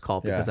conference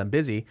call because I'm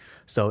busy?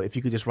 So if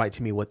you could just write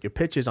to me what your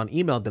pitch is on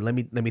email, then let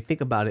me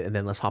think about it, and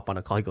then let's hop on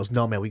a call. He goes,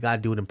 "No, man, we gotta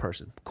do it in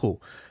person."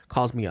 Cool.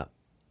 Calls me up.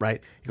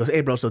 Right? He goes,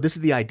 "Hey, bro, so this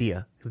is the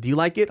idea. Do you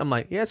like it?" I'm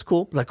like, "Yeah, it's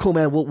cool." He's like, "Cool,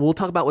 man. We'll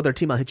talk about it with our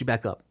team. I'll hit you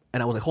back up."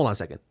 And I was like, "Hold on a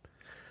second.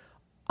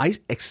 I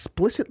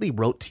explicitly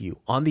wrote to you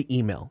on the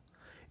email,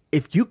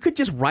 if you could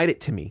just write it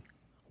to me,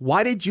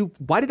 why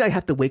did I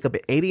have to wake up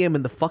at 8 a.m.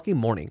 in the fucking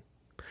morning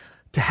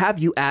to have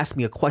you ask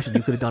me a question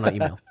you could have done on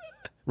email?"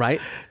 Right?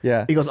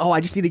 Yeah. He goes, "Oh,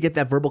 I just need to get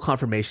that verbal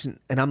confirmation."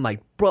 And I'm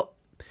like, "Bro,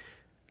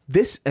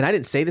 this," and I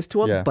didn't say this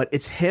to him, but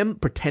it's him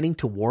pretending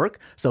to work.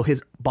 So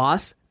his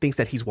boss thinks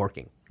that he's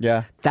working.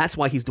 Yeah. That's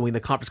why he's doing the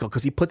conference call,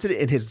 because he puts it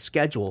in his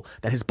schedule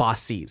that his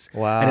boss sees.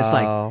 Wow. And it's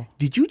like,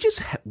 did you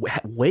just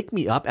wake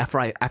me up after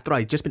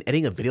I just been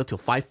editing a video till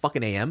 5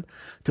 fucking a.m.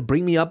 to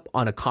bring me up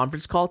on a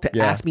conference call to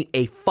ask me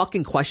a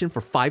fucking question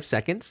for 5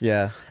 seconds?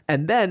 Yeah.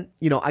 And then,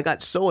 you know, I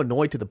got so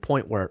annoyed to the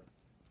point where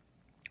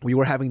we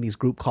were having these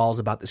group calls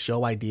about the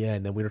show idea,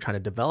 and then we were trying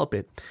to develop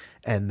it.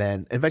 And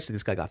then eventually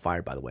this guy got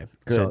fired, by the way.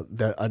 Good. So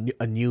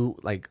a new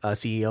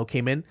CEO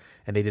came in,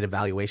 and they did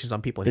evaluations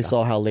on people. They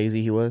saw how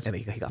lazy he was. And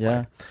he got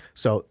fired.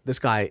 So this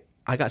guy,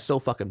 I got so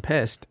fucking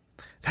pissed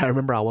that I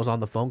remember I was on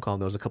the phone call,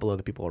 and there was a couple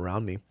other people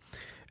around me.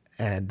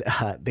 And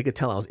they could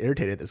tell I was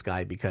irritated at this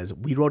guy because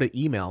we wrote an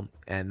email,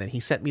 and then he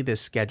sent me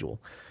this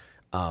schedule.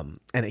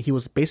 And he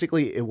was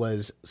basically, it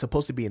was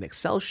supposed to be an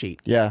Excel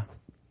sheet. Yeah.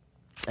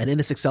 And in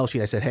this Excel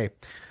sheet, I said, "Hey,"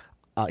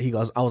 he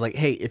goes, I was like,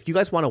 "Hey, if you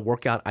guys want to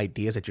work out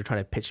ideas that you're trying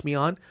to pitch me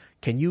on,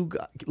 can you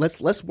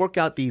let's work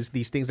out these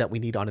things that we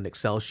need on an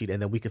Excel sheet,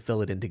 and then we could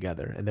fill it in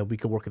together, and then we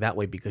could work it that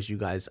way because you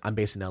guys, I'm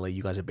based in LA,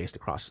 you guys are based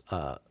across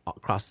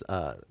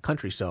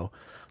country, so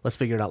let's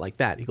figure it out like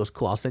that." He goes,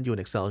 "Cool, I'll send you an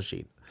Excel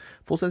sheet."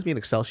 Fool sends me an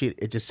Excel sheet.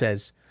 It just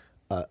says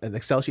an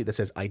Excel sheet that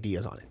says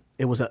ideas on it.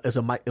 It was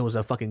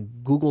a fucking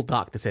Google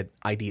Doc that said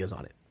ideas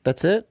on it.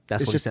 That's it?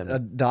 That's it's what just he sent me. a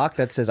doc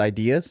that says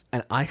ideas?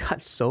 And I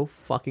got so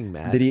fucking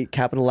mad. Did he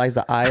capitalize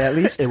the I at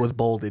least? It was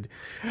bolded.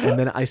 And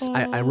then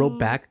I wrote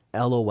back,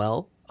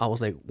 LOL. I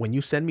was like, "When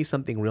you send me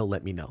something real,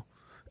 let me know."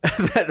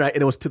 Right?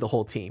 And it was to the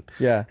whole team.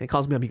 Yeah. And he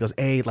calls me up. He goes,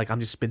 "Hey, like, I'm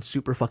just been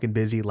super fucking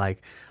busy.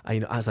 Like, I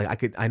was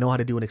like, I know how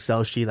to do an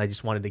Excel sheet. I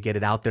just wanted to get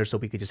it out there so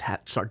we could just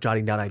start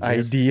jotting down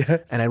ideas.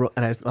 And I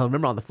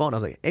remember on the phone, I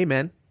was like, "Hey,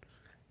 man,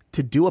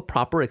 to do a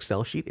proper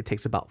Excel sheet, it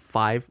takes about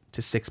 5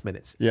 to 6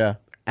 minutes. Yeah.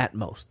 At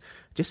most.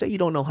 Just say you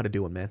don't know how to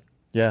do it, man.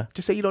 Yeah.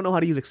 Just say you don't know how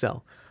to use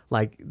Excel."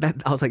 Like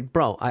that, I was like,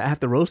 "Bro, I have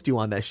to roast you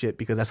on that shit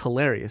because that's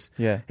hilarious."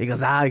 Yeah. He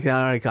goes, all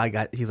right, I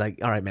got. He's like,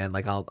 "All right, man.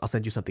 Like, I'll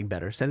send you something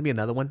better. Send me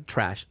another one.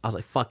 Trash." I was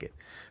like, "Fuck it."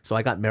 So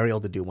I got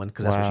Mariel to do one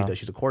because that's what she does.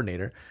 She's a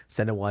coordinator.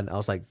 Send her one. I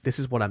was like, "This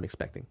is what I'm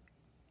expecting."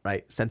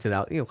 Right. Sent it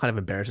out. You know, kind of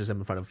embarrasses him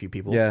in front of a few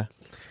people. Yeah.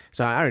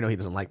 So I already know he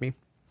doesn't like me.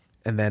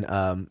 And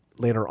then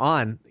later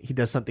on, he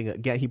does something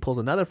again. He pulls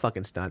another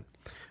fucking stunt.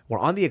 Where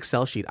on the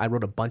Excel sheet, I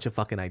wrote a bunch of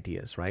fucking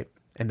ideas, right?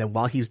 And then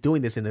while he's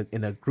doing this in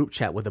a group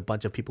chat with a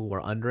bunch of people who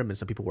are under him and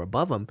some people who are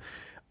above him,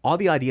 all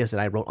the ideas that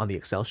I wrote on the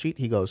Excel sheet,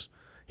 he goes,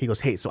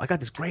 "Hey, so I got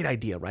this great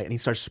idea, right?" And he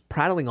starts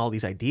prattling all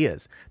these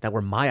ideas that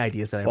were my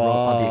ideas that I wrote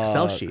on the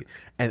Excel sheet.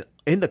 And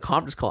in the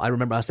conference call, I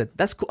remember I said,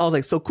 "That's cool." I was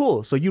like, "So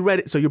cool. So you read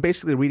it. So you're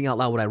basically reading out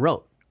loud what I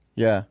wrote."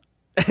 Yeah.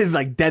 It's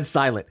like dead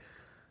silent.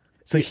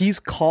 So he's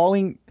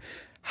calling.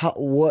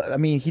 What? I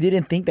mean, he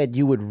didn't think that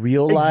you would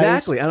realize.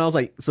 Exactly. And I was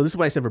like, so this is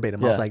what I said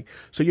verbatim. I was like,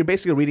 "So you're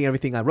basically reading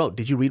everything I wrote.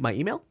 Did you read my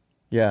email?"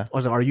 Yeah. I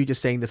was like, are you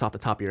just saying this off the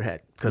top of your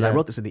head? Because I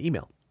wrote this in the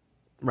email,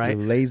 right?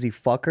 You lazy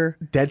fucker.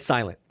 Dead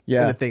silent.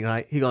 Yeah. In the thing,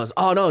 right? He goes,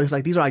 oh no, he's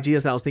like, these are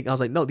ideas that I was thinking. I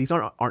was like, no, these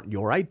aren't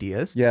your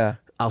ideas. Yeah.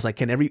 I was like,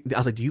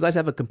 do you guys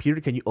have a computer?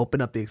 Can you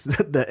open up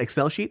the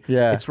Excel sheet?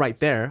 Yeah. It's right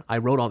there. I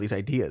wrote all these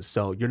ideas.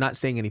 So you're not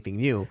saying anything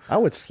new. I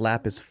would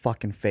slap his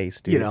fucking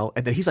face, dude. You know,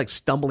 and then he's like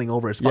stumbling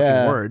over his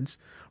fucking words,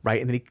 right?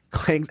 And then he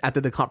hangs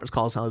after the conference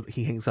calls.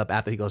 He hangs up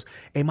after. He goes,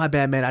 "Hey, my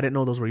bad, man. I didn't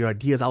know those were your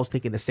ideas. I was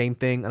thinking the same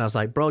thing." And I was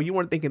like, "Bro, you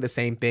weren't thinking the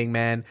same thing,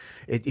 man.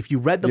 If you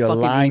read the You're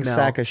fucking lying email,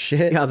 sack of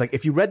shit." Yeah, I was like,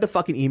 if you read the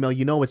fucking email,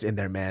 you know what's in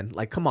there, man.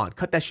 Like, come on,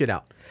 cut that shit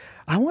out."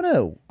 I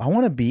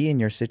wanna be in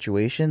your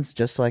situations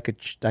just so I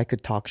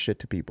could talk shit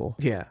to people.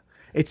 Yeah.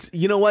 It's,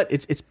 you know what?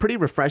 It's pretty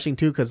refreshing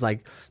too, because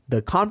like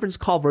the conference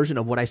call version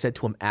of what I said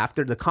to him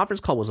after the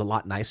conference call was a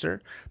lot nicer,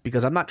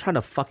 because I'm not trying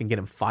to fucking get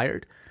him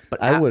fired.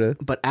 But I would have.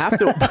 But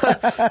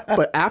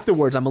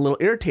afterwards, I'm a little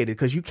irritated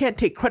because you can't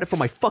take credit for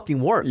my fucking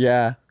work.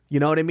 Yeah. You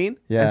know what I mean?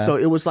 Yeah. And so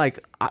it was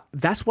like,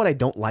 that's what I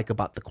don't like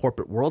about the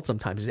corporate world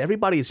sometimes, is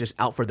everybody is just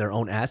out for their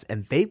own ass,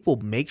 and they will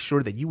make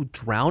sure that you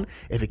drown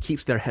if it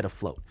keeps their head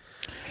afloat.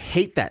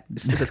 Hate that.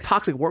 It's a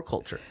toxic work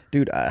culture.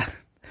 Dude,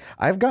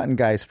 I've gotten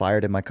guys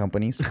fired in my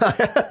companies.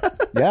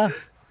 Yeah.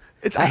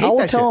 I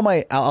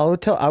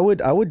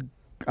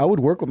would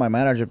work with my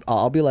manager.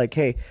 I'll be like,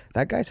 "Hey,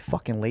 that guy's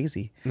fucking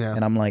lazy." Yeah.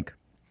 And I'm like,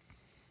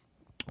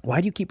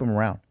 "Why do you keep him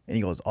around?" And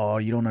he goes, "Oh,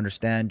 you don't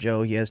understand,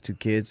 Joe. He has 2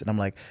 kids." And I'm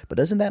like, "But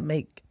doesn't it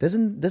make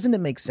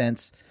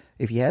sense?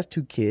 If he has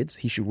 2 kids,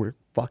 he should work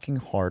fucking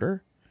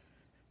harder.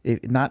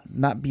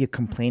 Not be a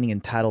complaining,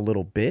 entitled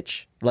little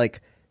bitch.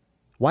 Like,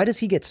 why does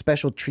he get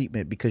special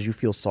treatment because you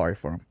feel sorry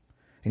for him?"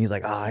 And he's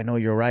like, "I know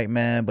you're right,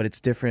 man, but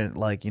it's different.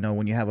 Like, you know,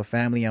 when you have a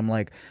family." I'm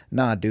like,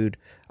 "Nah, dude,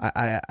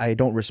 I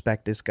don't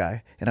respect this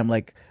guy." And I'm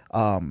like,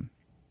 I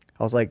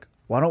was like,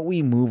 "Why don't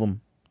we move him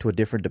to a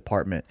different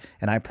department?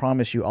 And I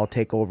promise you, I'll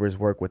take over his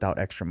work without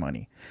extra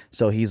money."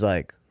 So he's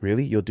like,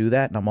 "Really? You'll do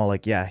that?" And I'm all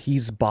like, "Yeah,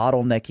 he's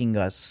bottlenecking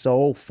us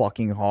so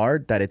fucking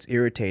hard that it's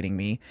irritating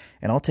me,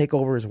 and I'll take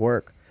over his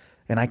work,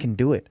 and I can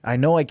do it. I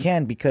know I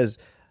can, because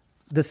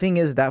the thing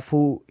is, that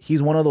fool,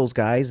 he's one of those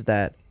guys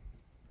that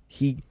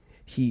he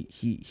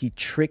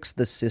tricks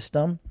the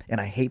system,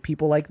 and I hate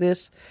people like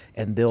this.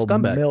 And they'll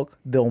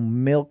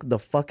milk the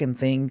fucking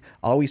thing,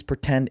 always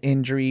pretend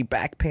injury,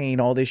 back pain,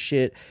 all this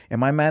shit.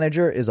 And my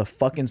manager is a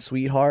fucking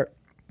sweetheart.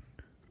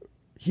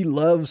 He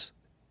loves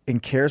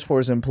and cares for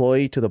his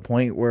employee to the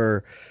point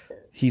where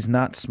he's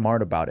not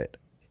smart about it.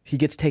 He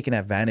gets taken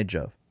advantage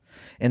of.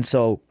 And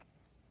so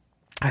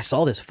I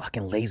saw this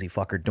fucking lazy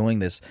fucker doing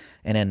this,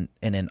 and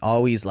then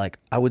always, like,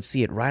 I would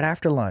see it right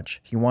after lunch.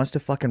 He wants to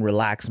fucking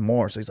relax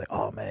more, so he's like,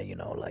 "Oh man, you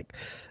know, like,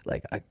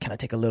 can I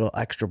take a little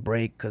extra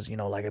break? Because, you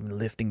know, like, I've been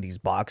lifting these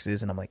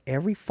boxes." And I'm like,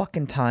 every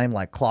fucking time,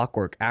 like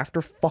clockwork,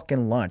 after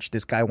fucking lunch,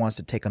 this guy wants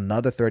to take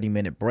another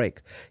 30-minute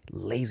break.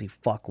 Lazy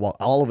fuck. While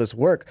all of us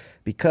work,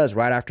 because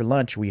right after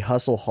lunch we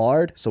hustle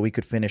hard so we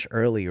could finish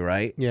early,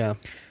 right? Yeah.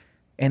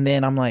 And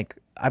then I'm like,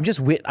 I'm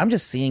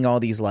just seeing all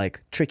these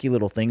like tricky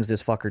little things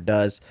this fucker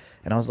does.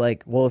 And I was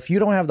like, well, if you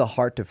don't have the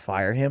heart to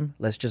fire him,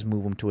 let's just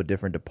move him to a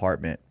different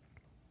department.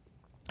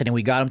 And then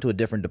we got him to a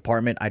different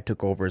department. I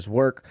took over his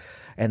work.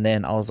 And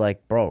then I was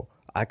like, bro,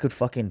 I could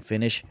fucking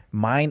finish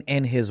mine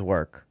and his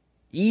work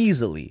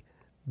easily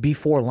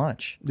before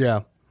lunch.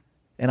 Yeah.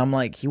 And I'm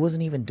like, he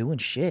wasn't even doing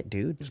shit,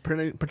 dude. Just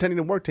pretending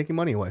to work, taking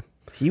money away.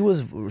 He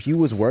was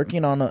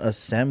working on an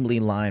assembly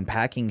line,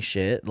 packing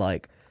shit,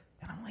 like,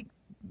 and I'm like,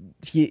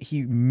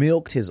 he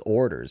milked his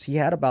orders. He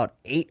had about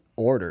 8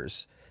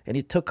 orders, and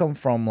it took him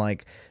from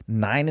like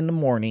 9 in the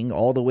morning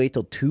all the way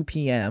till 2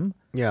 p.m.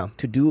 Yeah.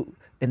 To do,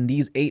 and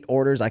these 8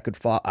 orders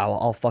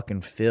I'll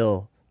fucking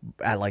fill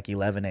at like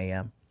 11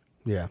 a.m.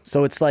 Yeah.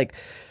 So it's like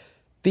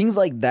things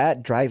like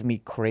that drive me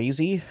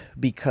crazy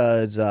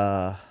because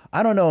I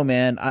don't know,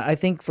 man. I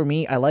think for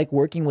me, I like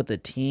working with a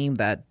team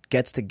that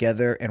gets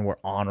together and we're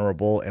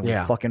honorable and we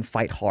fucking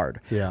fight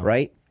hard. Yeah.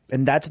 Right?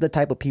 And that's the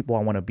type of people I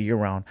want to be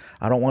around.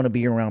 I don't want to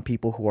be around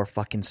people who are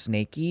fucking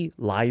snaky,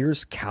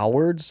 liars,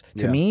 cowards.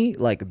 To me,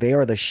 like, they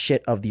are the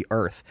shit of the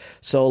earth.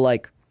 So,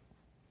 like,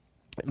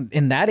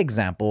 in that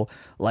example,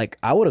 like,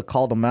 I would have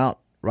called them out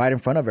right in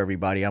front of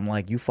everybody. I'm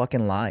like, you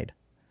fucking lied.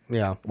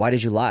 Yeah. Why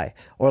did you lie?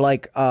 Or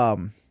like,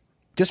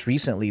 just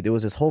recently, there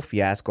was this whole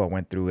fiasco I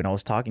went through, and I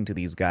was talking to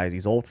these guys,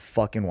 these old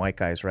fucking white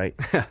guys, right?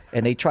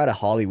 And they try to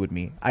Hollywood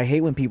me. I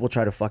hate when people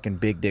try to fucking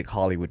big dick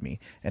Hollywood me.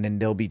 And then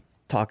they'll be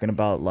talking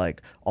about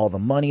like all the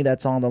money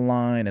that's on the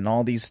line and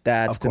all these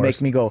stats to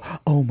make me go,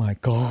 oh my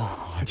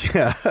God.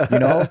 Yeah. You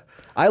know,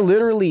 I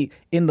literally,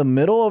 in the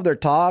middle of their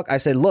talk, I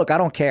said, look, I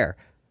don't care.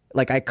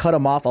 Like, I cut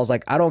them off. I was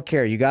like, I don't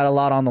care. You got a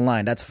lot on the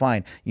line. That's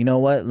fine. You know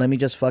what? Let me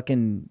just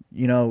fucking,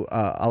 you know,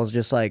 I was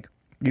just like,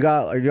 you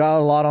got a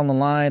lot on the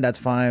line. That's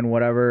fine.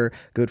 Whatever.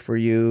 Good for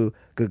you.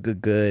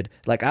 Good.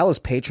 Like, I was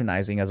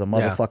patronizing as a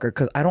motherfucker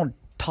because I don't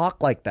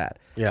talk like that.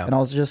 Yeah.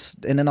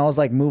 And then I was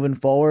like moving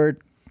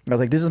forward. I was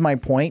like, this is my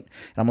point.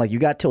 And I'm like, you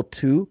got till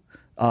 2.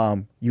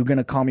 You're going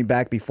to call me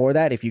back before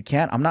that. If you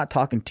can't, I'm not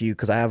talking to you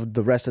because I have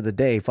the rest of the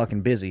day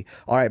fucking busy.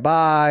 All right,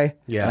 bye.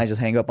 Yeah. And I just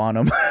hang up on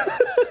him.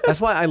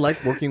 That's why I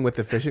like working with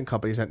efficient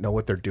companies that know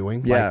what they're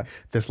doing. Yeah. Like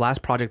this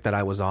last project that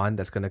I was on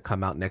that's going to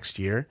come out next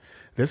year,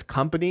 this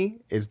company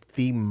is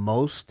the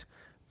most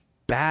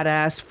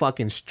badass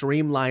fucking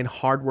streamlined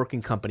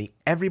hardworking company.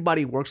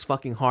 Everybody works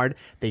fucking hard.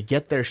 They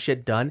get their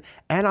shit done.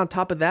 And on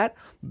top of that,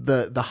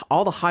 the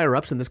all the higher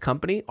ups in this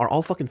company are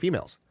all fucking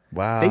females.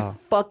 Wow. They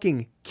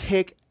fucking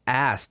kick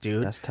ass,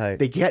 dude. That's tight.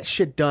 They get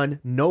shit done,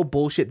 no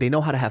bullshit. They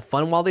know how to have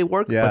fun while they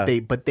work, Yeah.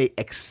 but they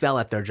excel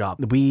at their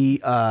job. We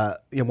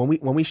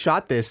when we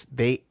shot this,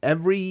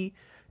 every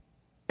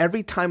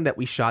time that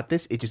we shot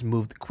this, it just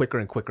moved quicker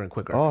and quicker and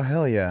quicker. Oh,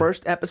 hell yeah.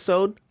 First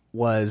episode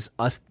was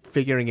us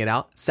figuring it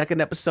out.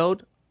 Second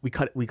episode, we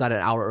got it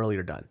an hour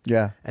earlier done.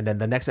 Yeah. And then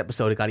the next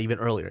episode, it got even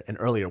earlier and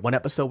earlier. One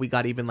episode, we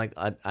got even like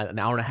an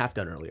hour and a half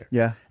done earlier.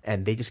 Yeah.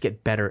 And they just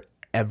get better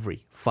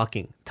every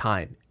fucking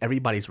time.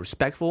 Everybody's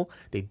respectful.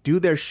 They do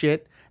their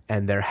shit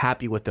and they're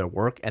happy with their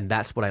work. And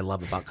that's what I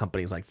love about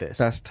companies like this.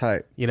 That's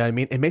tight. You know what I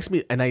mean? It makes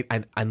me, and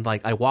I'm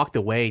like, I walked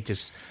away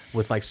just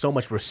with like so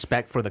much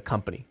respect for the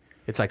company.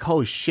 It's like,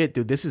 holy shit,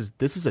 dude, this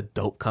is a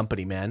dope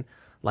company, man.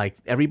 Like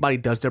everybody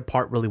does their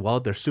part really well.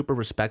 They're super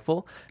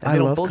respectful. And I they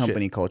don't love bullshit.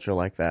 company culture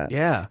like that.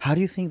 Yeah. How do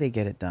you think they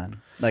get it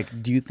done?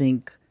 Like, do you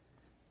think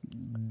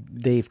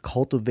they've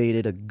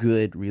cultivated a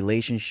good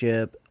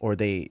relationship, or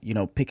they,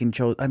 pick and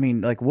chose? I mean,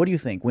 like, what do you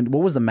think? What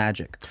was the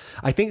magic?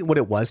 I think what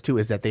it was too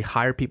is that they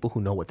hire people who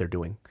know what they're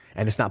doing,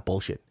 and it's not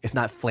bullshit. It's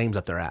not flames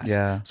up their ass.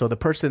 Yeah. So the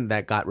person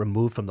that got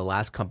removed from the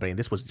last company, and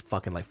this was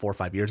fucking like 4 or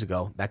 5 years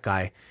ago, that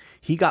guy,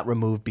 he got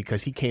removed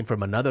because he came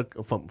from another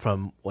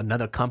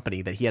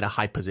company that he had a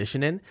high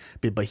position in,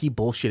 but he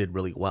bullshitted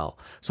really well.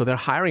 So their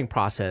hiring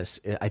process,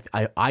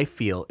 I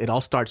feel it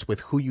all starts with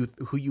who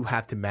you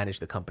have to manage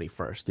the company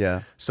first.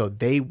 Yeah. So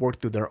they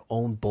worked through their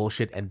own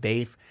bullshit, and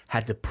they've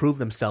had to prove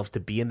themselves to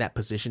be in that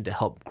position to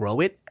help grow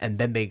it, and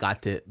then they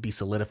got to be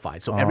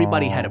solidified. So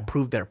everybody had to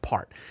prove their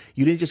part.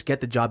 You didn't just get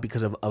the job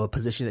because of a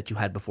position that you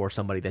had before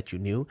somebody that you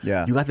knew.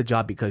 Yeah. You got the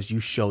job because you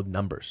showed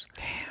numbers.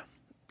 Damn.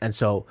 And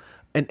so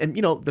and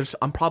there's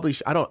I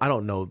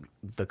don't know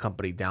the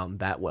company down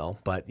that well,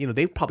 but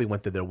they probably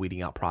went through their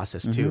weeding out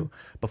process too.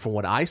 But from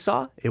what I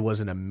saw, it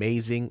was an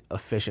amazing,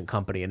 efficient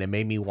company, and it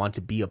made me want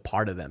to be a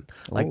part of them.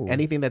 Like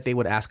anything that they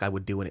would ask, I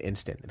would do in an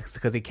instant. It's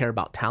because they care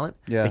about talent,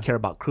 Yeah. they care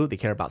about crew, they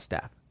care about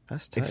staff.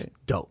 That's tight. It's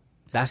dope.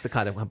 That's the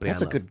kind of company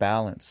That's I a love. good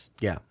balance.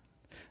 Yeah.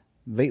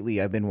 Lately,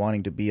 I've been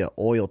wanting to be an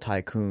oil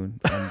tycoon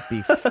and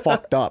be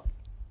fucked up.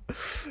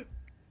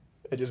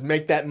 And just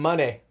make that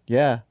money.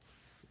 Yeah.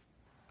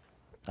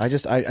 I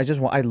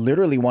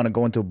literally want to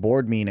go into a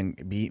board meeting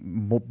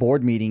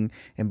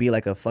and be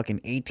like a fucking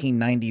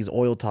 1890s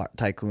oil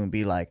tycoon and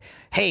be like,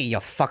 hey, you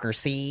fucker,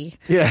 see?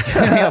 Yeah.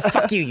 Yeah,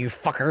 fuck you, you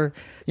fucker.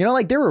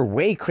 Like they were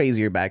way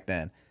crazier back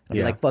then. I'd be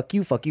Yeah. like, fuck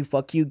you, fuck you,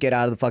 fuck you, get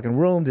out of the fucking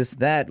room, this,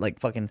 that. Like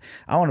fucking,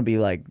 I want to be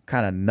like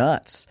kind of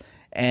nuts.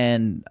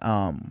 And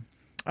I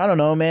don't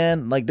know,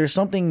 man. Like there's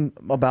something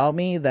about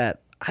me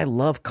that I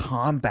love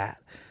combat.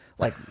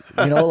 Like,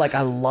 like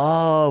I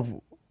love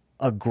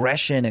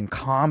aggression and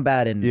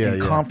combat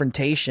and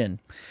confrontation,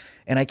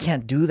 and I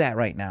can't do that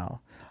right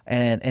now.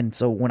 And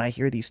so when I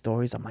hear these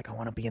stories, I'm like, I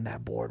want to be in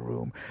that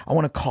boardroom. I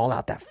want to call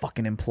out that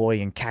fucking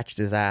employee and catch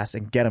his ass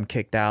and get him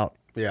kicked out.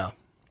 Yeah.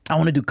 I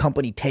want to do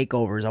company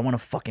takeovers. I want to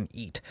fucking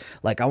eat.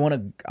 Like I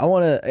want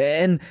to,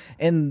 and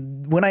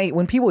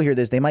when people hear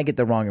this, they might get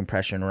the wrong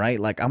impression, right?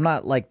 Like I'm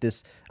not like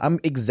this. I'm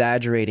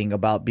exaggerating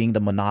about being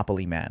the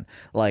monopoly man.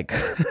 Like,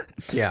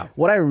 Yeah.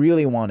 What I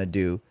really want to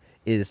do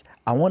is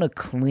I want to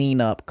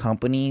clean up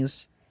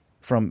companies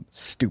from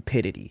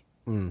stupidity,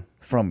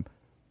 from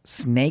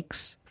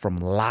snakes, from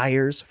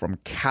liars, from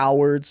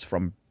cowards,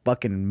 from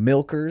fucking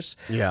milkers.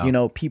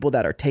 Yeah. People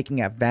that are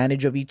taking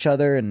advantage of each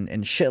other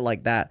and shit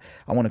like that.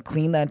 I want to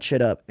clean that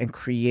shit up and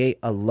create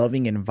a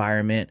loving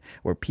environment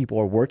where people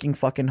are working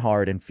fucking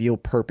hard and feel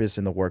purpose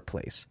in the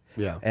workplace.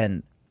 Yeah.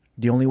 And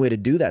the only way to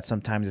do that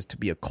sometimes is to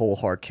be a cold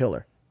hard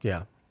killer.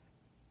 Yeah.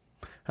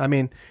 I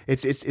mean,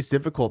 it's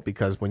difficult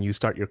because when you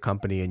start your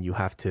company and you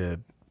have to,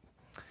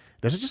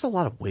 there's just a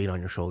lot of weight on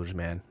your shoulders,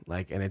 man.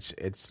 Like, and it's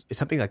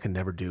something I could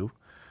never do.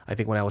 I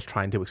think when I was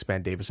trying to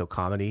expand Davis O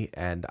Comedy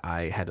and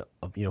I had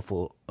a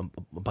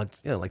bunch,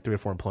 like 3 or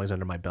 4 employees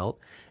under my belt,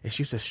 it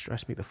used to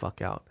stress me the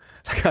fuck out.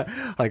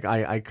 Like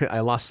I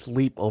lost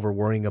sleep over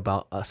worrying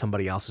about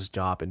somebody else's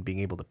job and being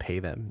able to pay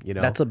them.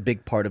 That's a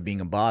big part of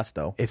being a boss,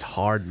 though. It's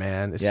hard,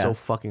 man. It's so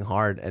fucking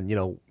hard.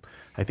 And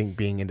I think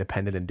being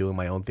independent and doing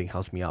my own thing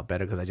helps me out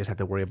better because I just have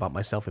to worry about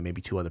myself and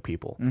maybe 2 other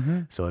people.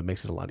 So it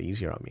makes it a lot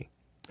easier on me.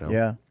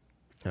 Yeah.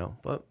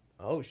 But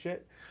oh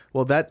shit.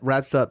 Well, that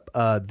wraps up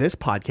this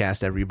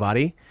podcast,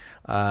 everybody.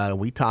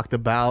 We talked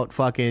about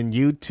fucking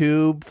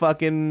YouTube,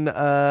 fucking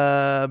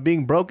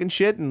being broke and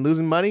shit and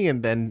losing money,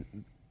 and then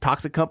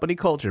toxic company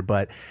culture.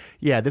 But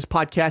yeah, this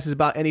podcast is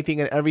about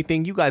anything and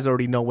everything. You guys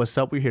already know what's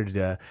up. We're here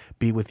to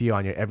be with you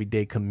on your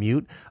everyday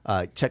commute.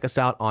 Check us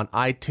out on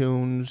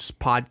iTunes,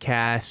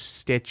 Podcasts,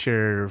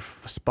 Stitcher,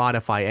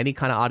 Spotify, any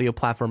kind of audio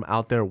platform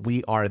out there.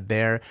 We are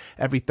there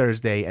every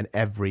Thursday and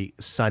every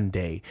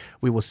Sunday.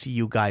 We will see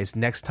you guys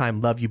next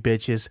time. Love you,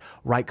 bitches.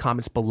 Write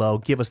comments below.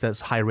 Give us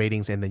those high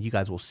ratings, and then you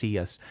guys will see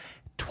us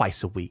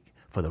twice a week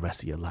for the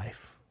rest of your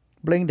life.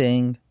 Bling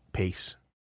ding. Peace.